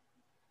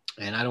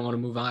 And I don't want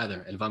to move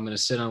either. And if I'm going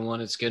to sit on one,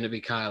 it's going to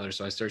be Kyler.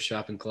 So I start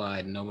shopping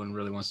Clyde, and no one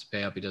really wants to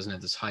pay up. He doesn't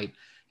have this hype.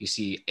 You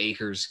see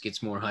Akers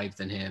gets more hype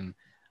than him.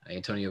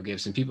 Antonio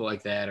Gibson, people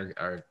like that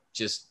are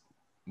just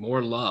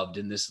more loved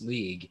in this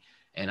league.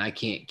 And I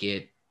can't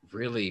get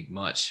really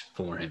much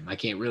for him. I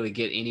can't really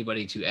get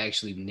anybody to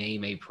actually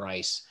name a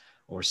price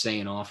or say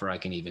an offer I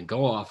can even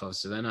go off of.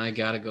 So then I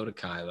got to go to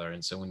Kyler.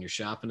 And so when you're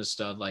shopping a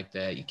stud like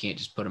that, you can't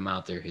just put him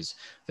out there. His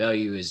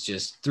value is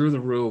just through the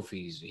roof.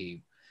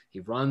 He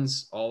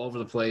runs all over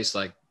the place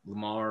like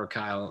Lamar,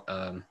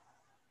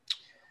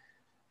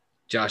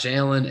 Josh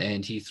Allen,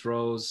 and he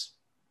throws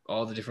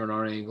all the different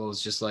art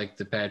angles just like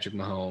the Patrick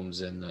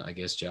Mahomes and I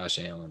guess Josh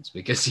Allen's,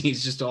 because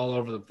he's just all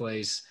over the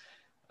place.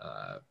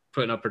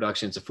 putting up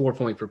production. It's a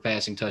 4-point per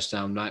passing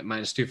touchdown,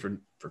 -2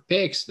 for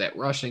picks, that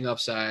rushing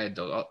upside,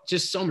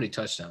 just so many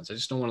touchdowns. I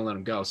just don't want to let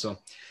him go. So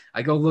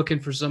I go looking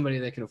for somebody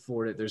that can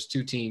afford it. There's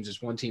two teams.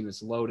 There's one team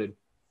that's loaded.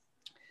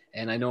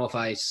 And I know if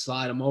I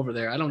slide him over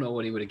there, I don't know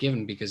what he would have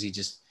given because he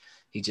just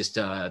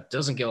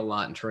doesn't get a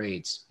lot in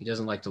trades. He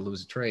doesn't like to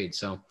lose a trade.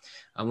 So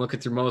I'm looking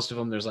through most of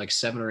them. There's like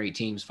 7 or 8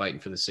 teams fighting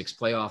for the 6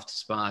 playoff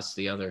spots.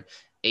 The other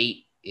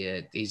 8,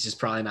 he's just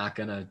probably not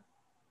going to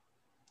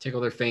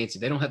tickle their fancy.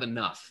 They don't have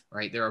enough,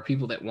 right? There are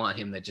people that want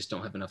him that just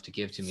don't have enough to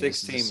give to me.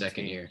 This is the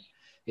second year.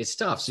 It's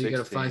tough. So you got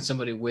to find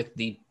somebody with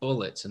the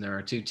bullets, and there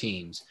are 2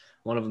 teams.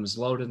 One of them is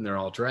loaded, and they're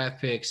all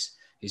draft picks.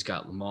 He's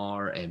got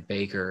Lamar and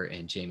Baker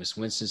and Jameis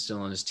Winston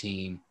still on his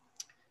team.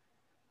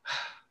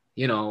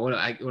 You know, what am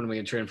I going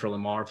to trade for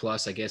Lamar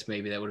plus? I guess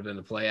maybe that would have been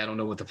the play. I don't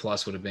know what the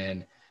plus would have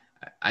been.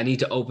 I need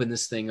to open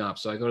this thing up.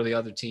 So I go to the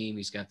other team.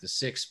 He's got the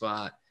 6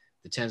 spot,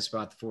 the 10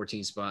 spot, the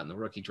 14 spot in the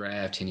rookie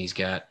draft, and he's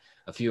got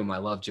a few of my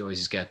love joys.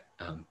 He's got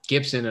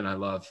Gibson, and I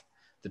love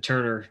the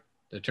Turner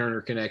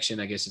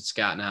connection. I guess it's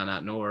Scott now,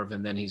 not Norv.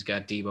 And then he's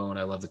got Debo, and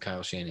I love the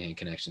Kyle Shanahan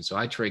connection. So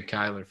I trade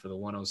Kyler for the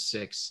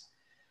 106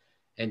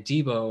 and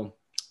Debo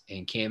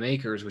and Cam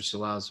Akers,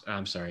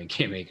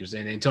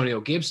 and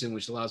Antonio Gibson,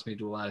 which allows me to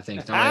do a lot of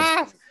things.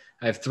 Now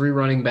I have 3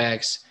 running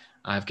backs.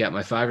 I've got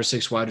my 5 or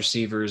 6 wide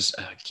receivers.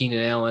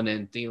 Keenan Allen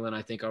and Thielen,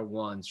 I think, are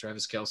 1s.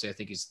 Travis Kelce, I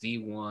think, is the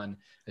 1.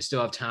 I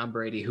still have Tom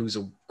Brady, who's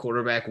a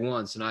quarterback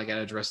 1, so now I got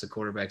to address the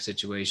quarterback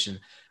situation.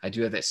 I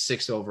do have that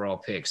 6th overall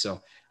pick,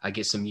 so I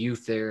get some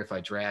youth there if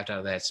I draft out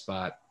of that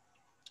spot.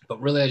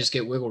 But really, I just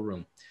get wiggle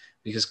room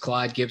because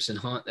Clyde, Gibson,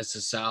 Hunt, that's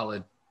a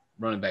solid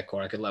running back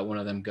core. I could let one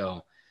of them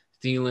go.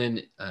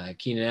 Thielen,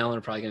 Keenan Allen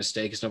are probably going to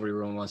stay because nobody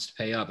really wants to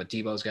pay up, but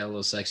Debo's got a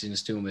little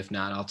sexiness to him. If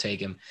not, I'll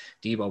take him.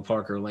 Debo,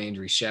 Parker,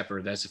 Landry,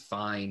 Shepard, that's a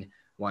fine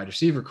wide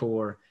receiver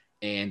core.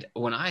 And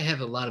when I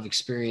have a lot of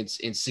experience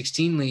in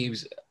 16-team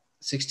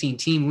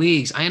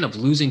leagues, I end up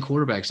losing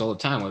quarterbacks all the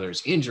time, whether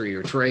it's injury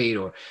or trade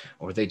or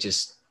they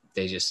just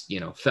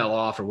fell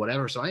off or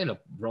whatever. So I end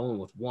up rolling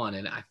with one,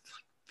 and I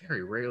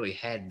very rarely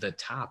had the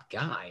top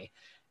guy.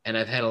 And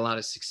I've had a lot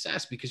of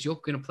success because you're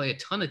going to play a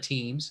ton of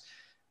teams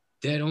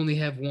that only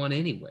have 1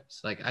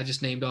 anyways. Like I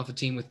just named off a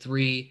team with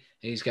 3,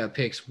 and he's got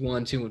picks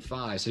 1, 2, and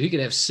 5. So he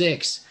could have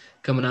 6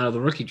 coming out of the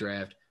rookie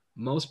draft.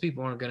 Most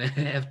people aren't going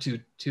to have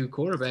two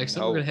quarterbacks.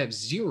 Some are going to have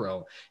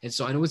 0. And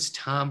so I know it's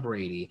Tom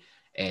Brady,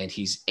 and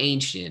he's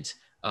ancient,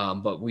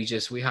 but we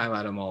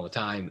highlight him all the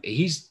time.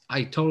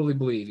 I totally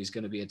believe he's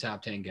going to be a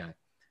top 10 guy.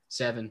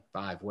 7,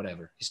 5,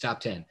 whatever. He's top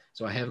 10.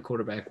 So I have a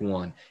quarterback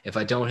 1. If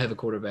I don't have a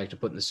quarterback to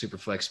put in the super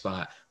flex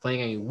spot,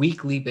 playing on a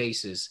weekly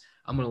basis,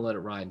 I'm going to let it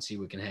ride and see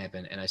what can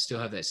happen. And I still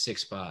have that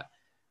 6 spot,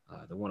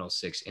 the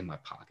 106 in my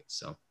pocket.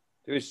 So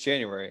it's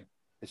January.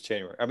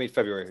 I mean,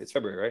 February. It's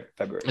February, right?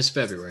 February. It's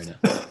February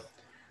now.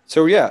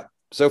 So yeah.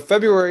 So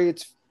February,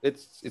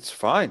 it's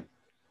fine.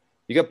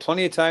 You got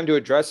plenty of time to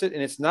address it,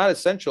 and it's not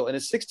essential. In a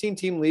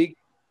 16-team league,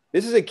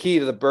 this is a key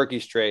to the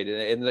Berkey's trade.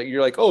 And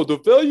you're like, oh, the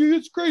value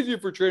is crazy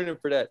for trading him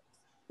for that.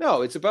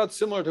 No, it's about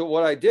similar to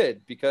what I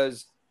did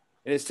because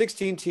in a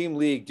 16-team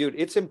league, dude,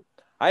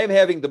 I am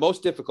having the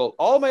most difficult.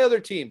 All my other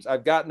teams,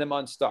 I've gotten them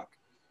unstuck.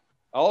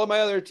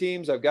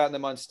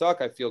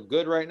 I feel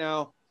good right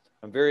now.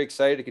 I'm very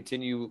excited to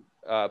continue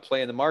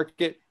playing the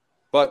market.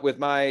 But with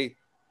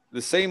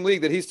the same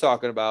league that he's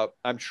talking about,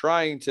 I'm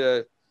trying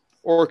to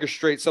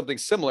orchestrate something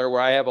similar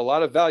where I have a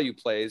lot of value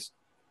plays,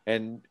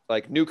 and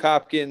like Nuke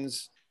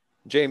Hopkins,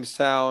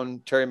 Jamestown,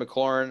 Terry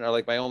McLaurin are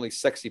like my only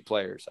sexy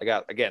players. I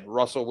got, again,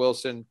 Russell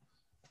Wilson,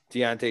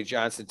 Deontay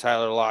Johnson,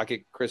 Tyler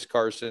Lockett, Chris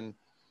Carson,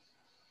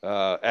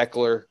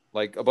 Eckler,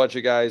 like a bunch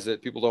of guys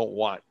that people don't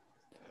want.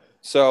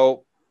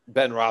 So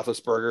Ben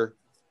Roethlisberger,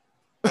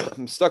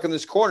 I'm stuck in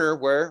this corner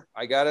where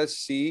I got to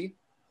see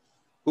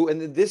who,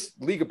 and this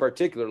league in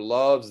particular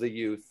loves the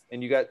youth,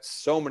 and you got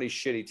so many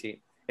shitty teams.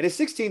 In a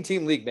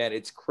 16-team league, man,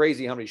 it's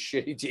crazy how many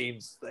shitty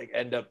teams like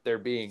end up there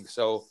being.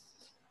 So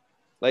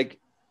like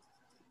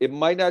it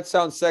might not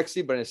sound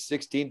sexy, but in a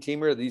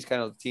 16-teamer, these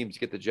kind of teams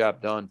get the job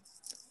done.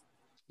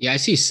 Yeah, I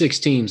see 6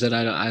 teams that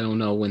I don't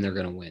know when they're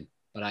going to win,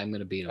 but I'm going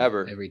to beat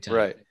them every time.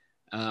 Right.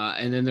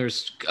 And then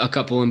there's a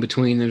couple in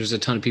between. There's a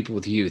ton of people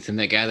with youth, and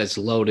that guy that's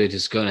loaded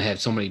is going to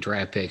have so many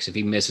draft picks. If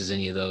he misses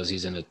any of those,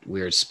 he's in a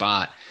weird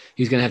spot.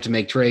 He's going to have to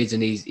make trades,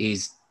 and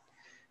he's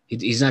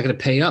not going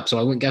to pay up. So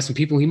I went and got some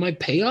people he might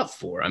pay up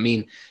for. I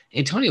mean,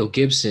 Antonio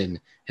Gibson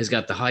has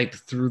got the hype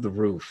through the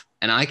roof,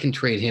 and I can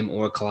trade him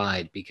or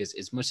Clyde because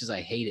as much as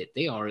I hate it,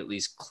 they are at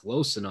least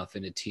close enough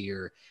in a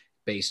tier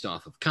based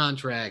off of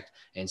contract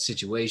and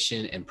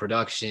situation and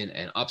production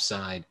and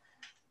upside.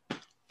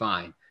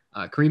 Fine.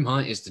 Kareem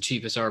Hunt is the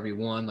cheapest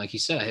RB1. Like you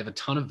said, I have a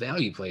ton of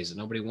value plays that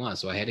nobody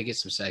wants, so I had to get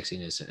some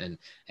sexiness. And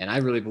I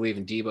really believe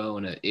in Debo.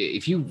 And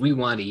if you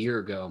rewind a year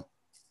ago,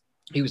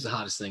 he was the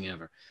hottest thing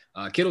ever.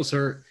 Kittle's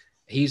hurt.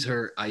 He's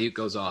hurt. Ayuk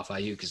goes off.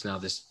 Ayuk is now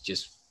this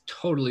just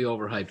totally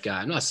overhyped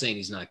guy. I'm not saying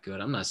he's not good.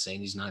 I'm not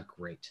saying he's not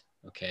great,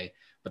 okay?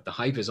 But the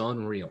hype is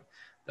unreal.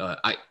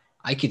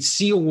 I could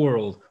see a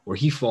world where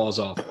he falls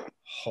off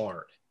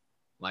hard.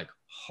 like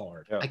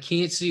hard. Yeah. I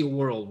can't see a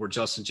world where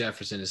Justin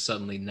Jefferson is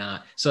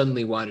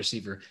suddenly wide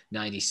receiver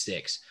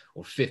 96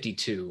 or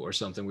 52 or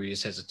something where he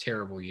just has a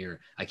terrible year.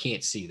 I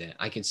can't see that.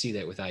 I can see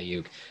that with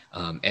Ayuk.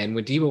 And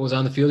when Debo was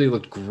on the field, he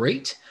looked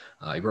great.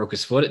 He broke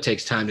his foot. It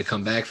takes time to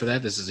come back for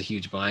that. This is a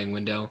huge buying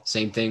window.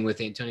 Same thing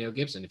with Antonio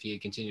Gibson. If he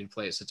had continued to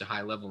play at such a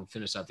high level and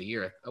finish out the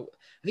year, I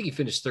think he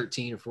finished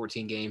 13 or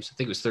 14 games. I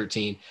think it was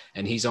 13,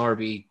 and he's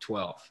RB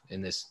 12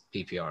 in this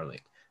PPR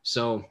league.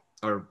 So,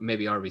 or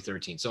maybe RB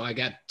 13. So I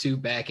got 2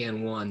 back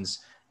end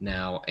ones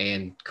now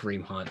and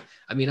Kareem Hunt.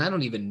 I mean, I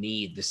don't even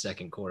need the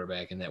second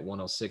quarterback in that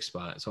 106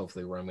 spot. It's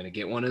hopefully where I'm going to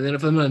get one. And then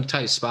if I'm in a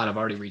tight spot, I've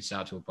already reached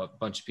out to a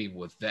bunch of people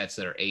with vets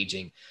that are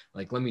aging.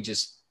 Like, let me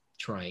just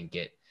try and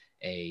get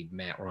a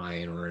Matt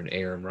Ryan or an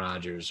Aaron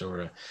Rodgers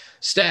or a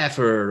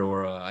Stafford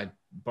I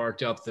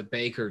barked up the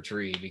Baker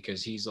tree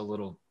because he's a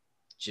little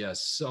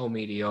just so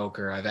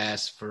mediocre. I've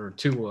asked for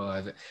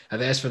Tua.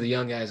 I've asked for the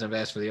young guys. I've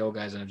asked for the old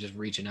guys, and I'm just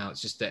reaching out.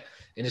 It's just that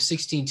in a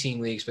 16-team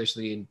league,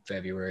 especially in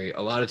February,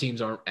 a lot of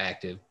teams aren't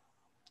active.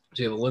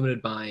 So you have a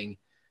limited buying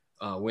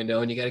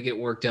window, and you got to get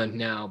work done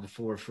now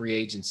before free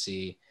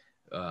agency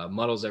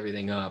muddles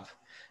everything up.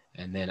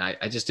 And then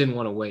I just didn't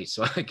want to wait.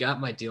 So I got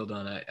my deal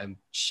done. I'm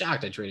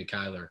shocked I traded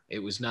Kyler. It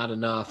was not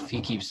enough. He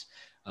keeps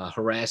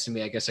harassing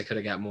me. I guess I could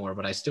have got more,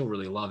 but I still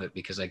really love it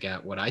because I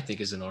got what I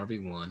think is an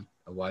RB1,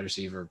 a wide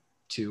receiver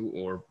 2,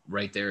 or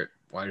right there at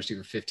wide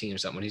receiver 15 or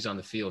something. When he's on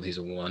the field, he's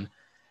a 1.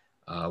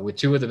 With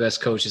 2 of the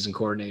best coaches and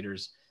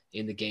coordinators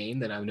in the game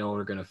that I know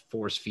are going to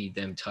force feed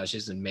them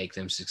touches and make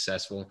them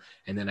successful.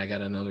 And then I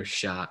got another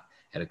shot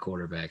at a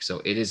quarterback.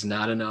 So it is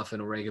not enough in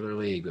a regular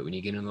league, but when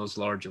you get in those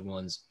larger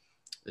ones,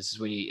 this is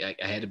when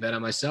I had to bet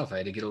on myself. I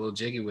had to get a little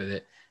jiggy with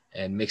it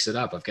and mix it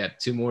up. I've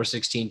got 2 more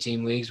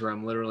 16-team leagues where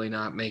I'm literally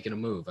not making a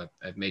move.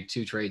 I've made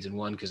 2 trades in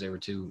one because they were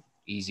too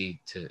easy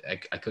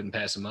I couldn't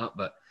pass them up.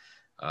 But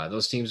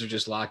those teams are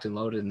just locked and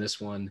loaded, and this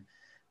one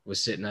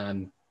was sitting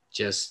on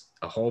just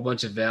a whole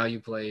bunch of value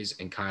plays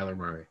and Kyler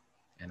Murray.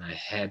 And I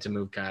had to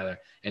move Kyler.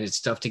 And it's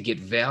tough to get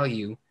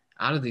value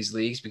out of these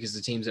leagues because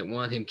the teams that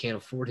want him can't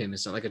afford him.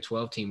 It's not like a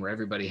 12-team where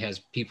everybody has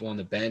people on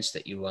the bench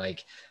that you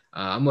like.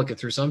 I'm looking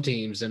through some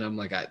teams, and I'm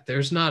like,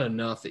 there's not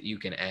enough that you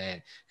can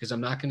add because I'm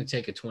not going to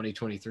take a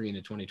 2023 and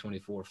a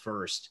 2024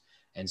 first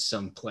and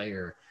some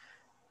player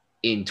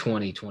in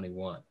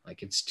 2021.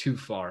 Like, it's too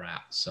far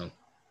out. So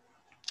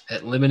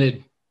at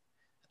limited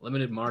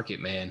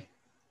market, man,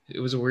 it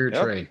was a weird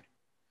trade.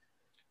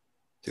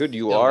 Dude,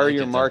 you are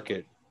your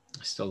market.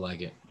 I still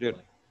like it. Dude,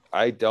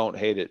 I don't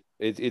hate it.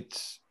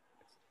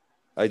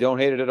 I don't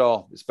hate it at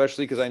all,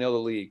 especially because I know the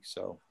league.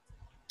 So,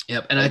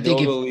 yep, and I think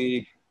the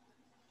league.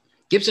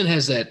 Gibson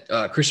has that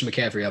Christian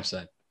McCaffrey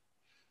upside.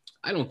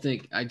 I don't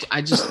think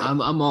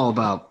I'm all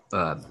about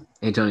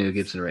Antonio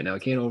Gibson right now. I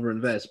can't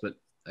overinvest, but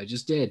I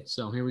just did.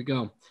 So here we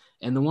go.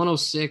 And the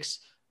 106,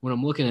 when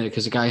I'm looking at it,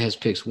 because the guy has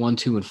picks 1,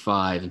 2, and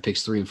 5, and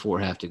picks 3 and 4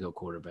 have to go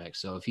quarterback.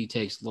 So if he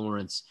takes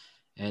Lawrence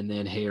and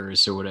then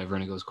Harris or whatever,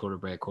 and it goes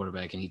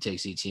quarterback, and he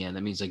takes ETN,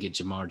 that means I get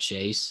Jamar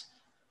Chase.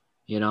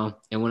 And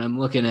when I'm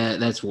looking at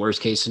that's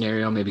worst case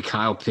scenario, maybe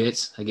Kyle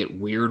Pitts, I get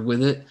weird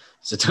with it.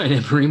 It's a tight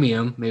end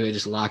premium. Maybe I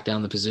just lock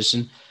down the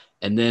position.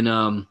 And then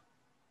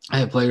I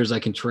have players I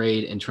can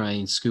trade and try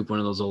and scoop one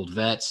of those old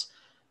vets.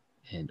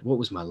 And what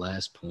was my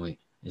last point?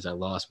 Is I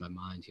lost my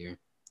mind here.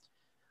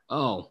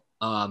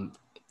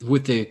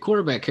 With the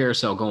quarterback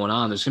carousel going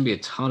on, there's going to be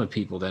a ton of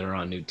people that are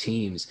on new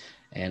teams.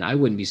 And I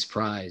wouldn't be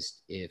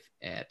surprised if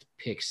at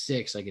pick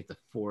 6, I get the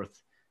 4th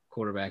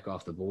quarterback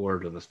off the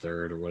board or the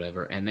 3rd or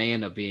whatever, and they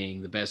end up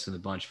being the best in the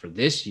bunch for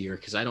this year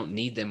because I don't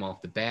need them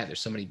off the bat. There's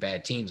so many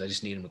bad teams. I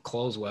just need them to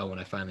close well when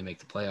I finally make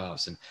the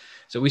playoffs. And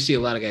so we see a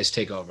lot of guys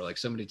take over. Like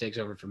somebody takes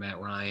over for Matt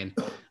Ryan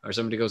or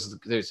somebody goes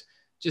 – there's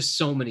just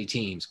so many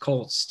teams.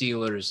 Colts,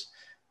 Steelers,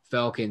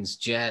 Falcons,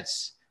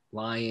 Jets,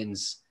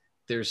 Lions.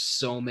 There's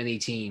so many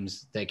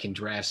teams that can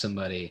draft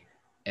somebody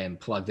and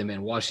plug them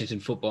in. Washington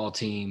football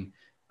team,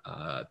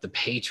 the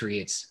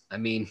Patriots. I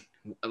mean –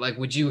 like,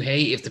 would you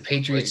hate if the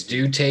Patriots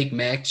do take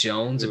Mac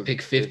Jones at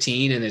pick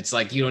 15 and it's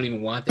like you don't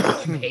even want that?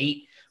 Would you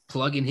hate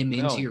plugging him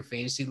into your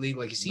fantasy league?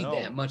 Like, is he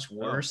that much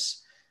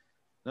worse?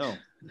 No.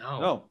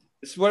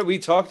 This is what we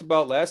talked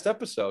about last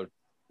episode.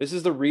 This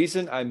is the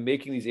reason I'm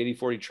making these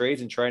 80-40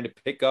 trades and trying to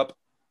pick up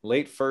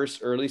late first,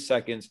 early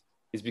seconds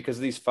is because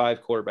of these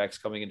 5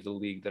 quarterbacks coming into the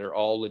league that are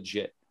all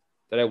legit,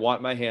 that I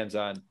want my hands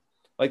on.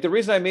 Like, the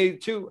reason I made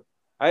it too,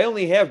 I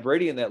only have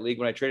Brady in that league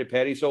when I traded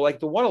Patty. So,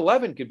 like, the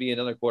 111 could be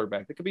another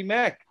quarterback. It could be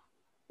Mac.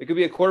 It could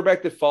be a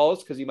quarterback that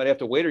falls because he might have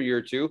to wait a year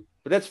or two.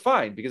 But that's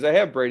fine because I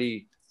have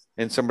Brady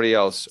and somebody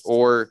else.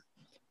 Or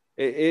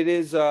it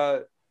is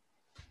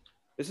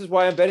this is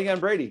why I'm betting on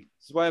Brady.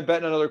 This is why I'm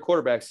betting on other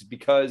quarterbacks is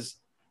because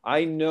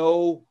I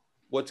know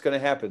what's going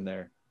to happen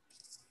there.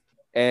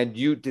 And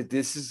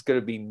this is going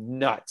to be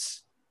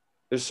nuts.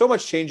 There's so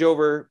much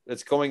changeover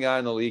that's going on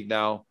in the league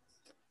now.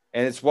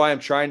 And it's why I'm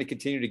trying to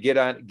continue to get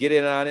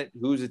in on it.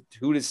 Who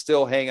to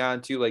still hang on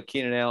to, like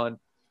Keenan Allen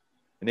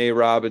and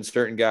A-Rob and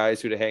certain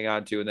guys who to hang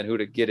on to, and then who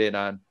to get in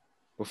on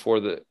before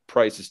the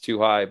price is too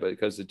high, but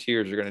because the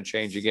tiers are going to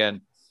change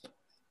again.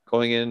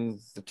 going in.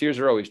 The tiers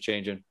are always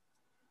changing.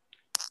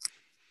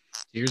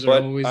 Tiers are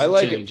But always I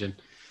like changing.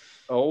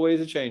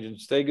 Always a changing.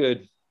 Stay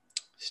good.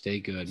 Stay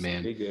good,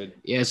 man. Stay good.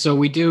 Yeah, so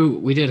we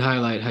did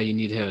highlight how you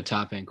need to have a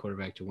top end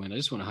quarterback to win. I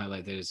just want to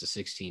highlight that it's a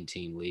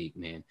 16-team league,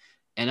 man.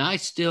 And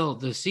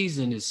the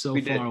season is so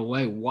far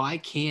away. Why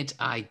can't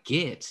I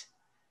get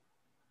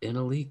an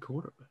elite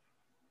quarterback?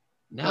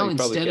 Now,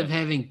 instead of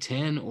having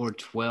 10 or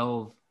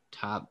 12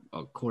 top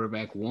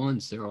quarterback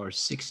ones, there are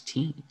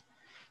 16.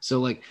 So,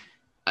 like,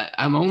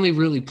 I'm only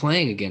really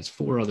playing against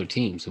 4 other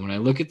teams. And when I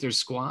look at their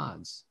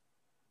squads,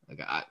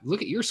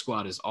 look at your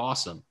squad is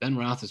awesome. Ben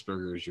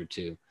Roethlisberger is your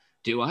 2.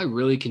 Do I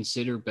really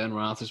consider Ben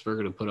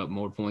Roethlisberger to put up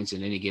more points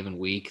in any given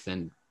week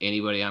than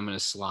anybody I'm going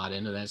to slot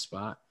into that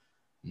spot?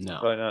 No.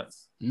 Probably not.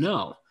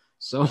 No.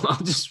 So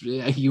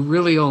you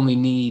really only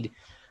need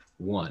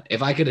 1.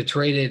 If I could have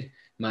traded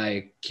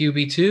my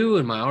QB2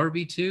 and my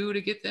RB2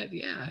 to get that,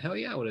 yeah, hell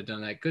yeah, I would have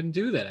done that. I couldn't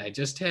do that. I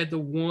just had the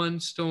 1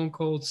 stone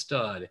cold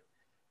stud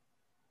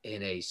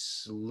in a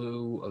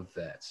slew of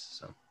vets.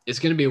 So it's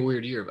going to be a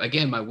weird year.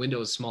 Again, my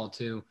window is small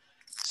too.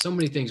 So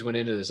many things went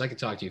into this. I could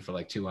talk to you for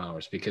like 2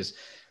 hours because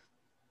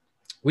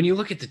when you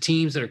look at the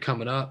teams that are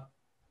coming up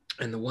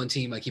and the one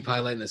team I keep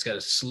highlighting that's got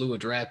a slew of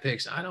draft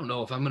picks, I don't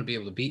know if I'm going to be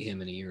able to beat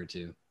him in a year or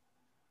 2.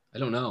 I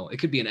don't know. It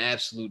could be an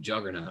absolute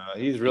juggernaut.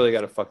 He's really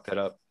got to fuck that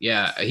up.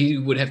 Yeah, he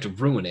would have to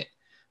ruin it.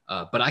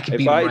 But I could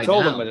beat him right now. I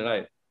told him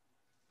tonight.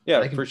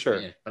 Yeah, for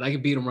sure. Yeah, but I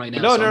could beat him right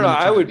now. No,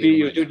 I would beat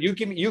you, dude. You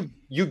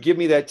give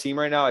me that team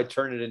right now. I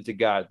turn it into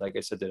God, like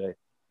I said today.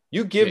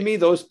 You give me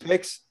those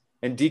picks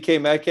and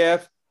DK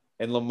Metcalf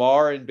and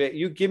Lamar and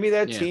you give me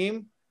that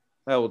team,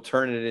 I will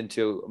turn it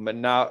into you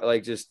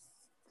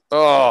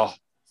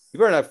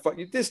better not fuck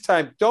this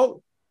time.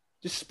 Don't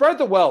just spread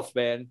the wealth,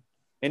 man,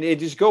 and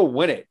just go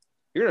win it.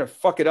 You're gonna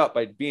fuck it up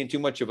by being too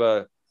much of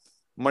a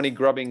money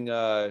grubbing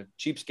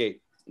cheapskate.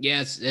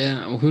 Yes,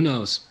 yeah. Well, who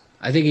knows?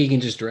 I think he can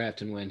just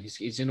draft and win.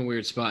 He's in a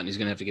weird spot, and he's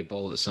gonna have to get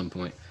bold at some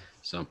point.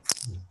 So,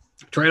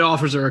 trade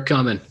offers are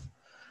coming.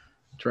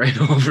 All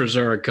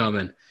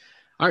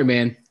right,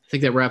 man. I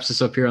think that wraps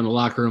us up here on the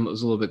locker room. It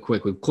was a little bit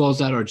quick. We've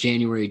closed out our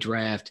January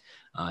draft.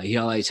 He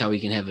highlights how he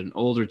can have an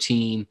older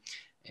team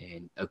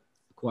and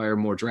acquire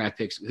more draft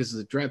picks because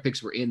the draft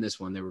picks were in this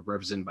one. They were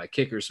represented by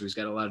kickers. So he's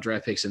got a lot of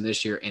draft picks in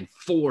this year and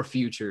 4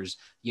 futures.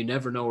 You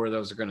never know where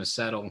those are going to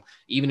settle.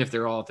 Even if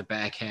they're all at the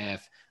back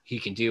half, he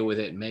can deal with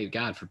it. And maybe,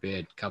 God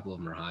forbid, a couple of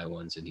them are high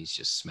ones and he's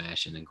just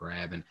smashing and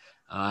grabbing.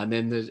 And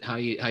then how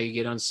you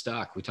get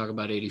unstuck. We talk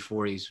about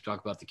 80-40s. We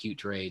talk about the cute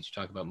trades.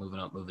 We talk about moving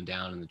up, moving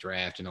down in the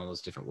draft and all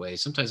those different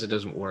ways. Sometimes it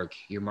doesn't work.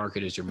 Your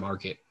market is your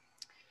market,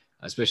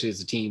 especially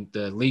as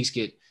the leagues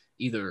get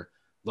either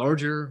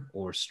larger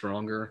or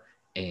stronger,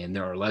 and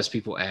there are less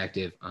people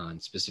active on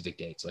specific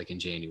dates, like in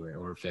January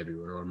or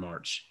February or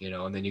March,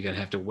 and then you're going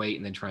to have to wait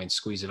and then try and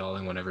squeeze it all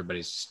in when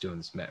everybody's just doing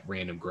this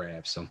random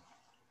grab. So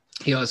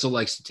he also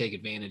likes to take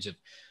advantage of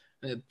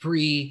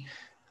pre-free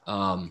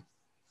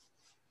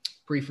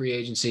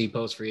agency,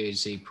 post-free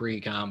agency,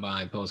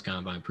 pre-combine,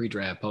 post-combine,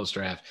 pre-draft,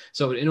 post-draft.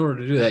 So in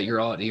order to do that,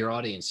 your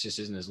audience just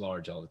isn't as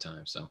large all the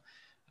time. So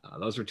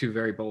those were 2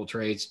 very bold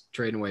trades,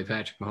 trading away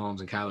Patrick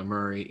Mahomes and Kyler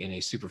Murray in a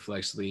super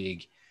flex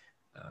league.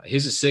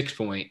 His is 6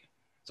 point.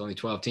 It's only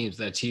 12 teams.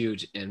 That's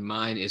huge. And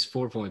mine is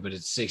 4 point, but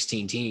it's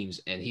 16 teams.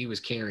 And he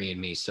was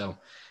carrying me. So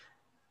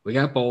we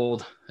got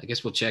bold. I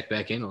guess we'll check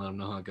back in and let him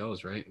know how it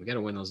goes, right? We got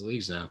to win those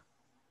leagues now.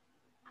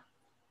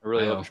 I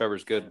really hope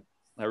Trevor's good.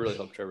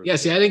 Yeah,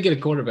 see, I didn't get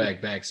a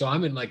quarterback back. So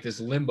I'm in like this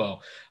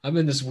limbo. I'm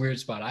in this weird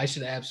spot. I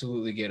should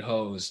absolutely get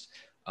hosed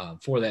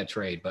for that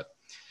trade, but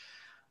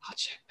I'll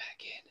check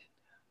back in.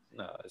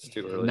 No, it's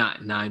too early.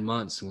 Not 9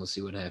 months, and we'll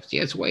see what happens.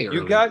 Yeah, it's way early.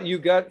 You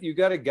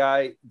got a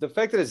guy. The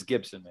fact that it's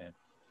Gibson, man.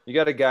 You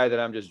got a guy that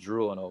I'm just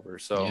drooling over,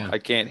 so I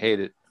can't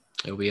hate it.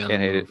 It'll be on the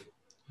move.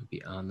 It'll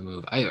be on the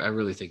move. I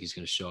really think he's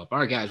going to show up. All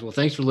right, guys. Well,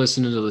 thanks for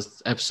listening to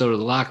this episode of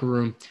The Locker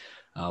Room.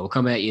 We'll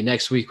come at you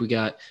next week. We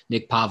got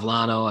Nick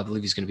Pavlano. I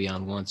believe he's going to be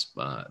on once,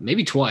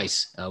 maybe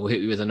twice. We'll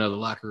hit you with another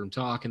Locker Room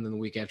talk, and then the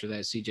week after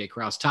that, CJ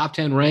Krause. Top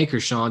 10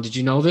 ranker, Sean. Did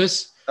you know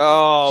this?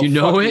 Oh, did you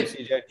know it?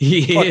 You,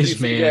 he fuck is,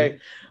 you, man. CJ.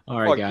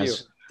 All right,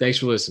 guys. Thanks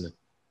for listening.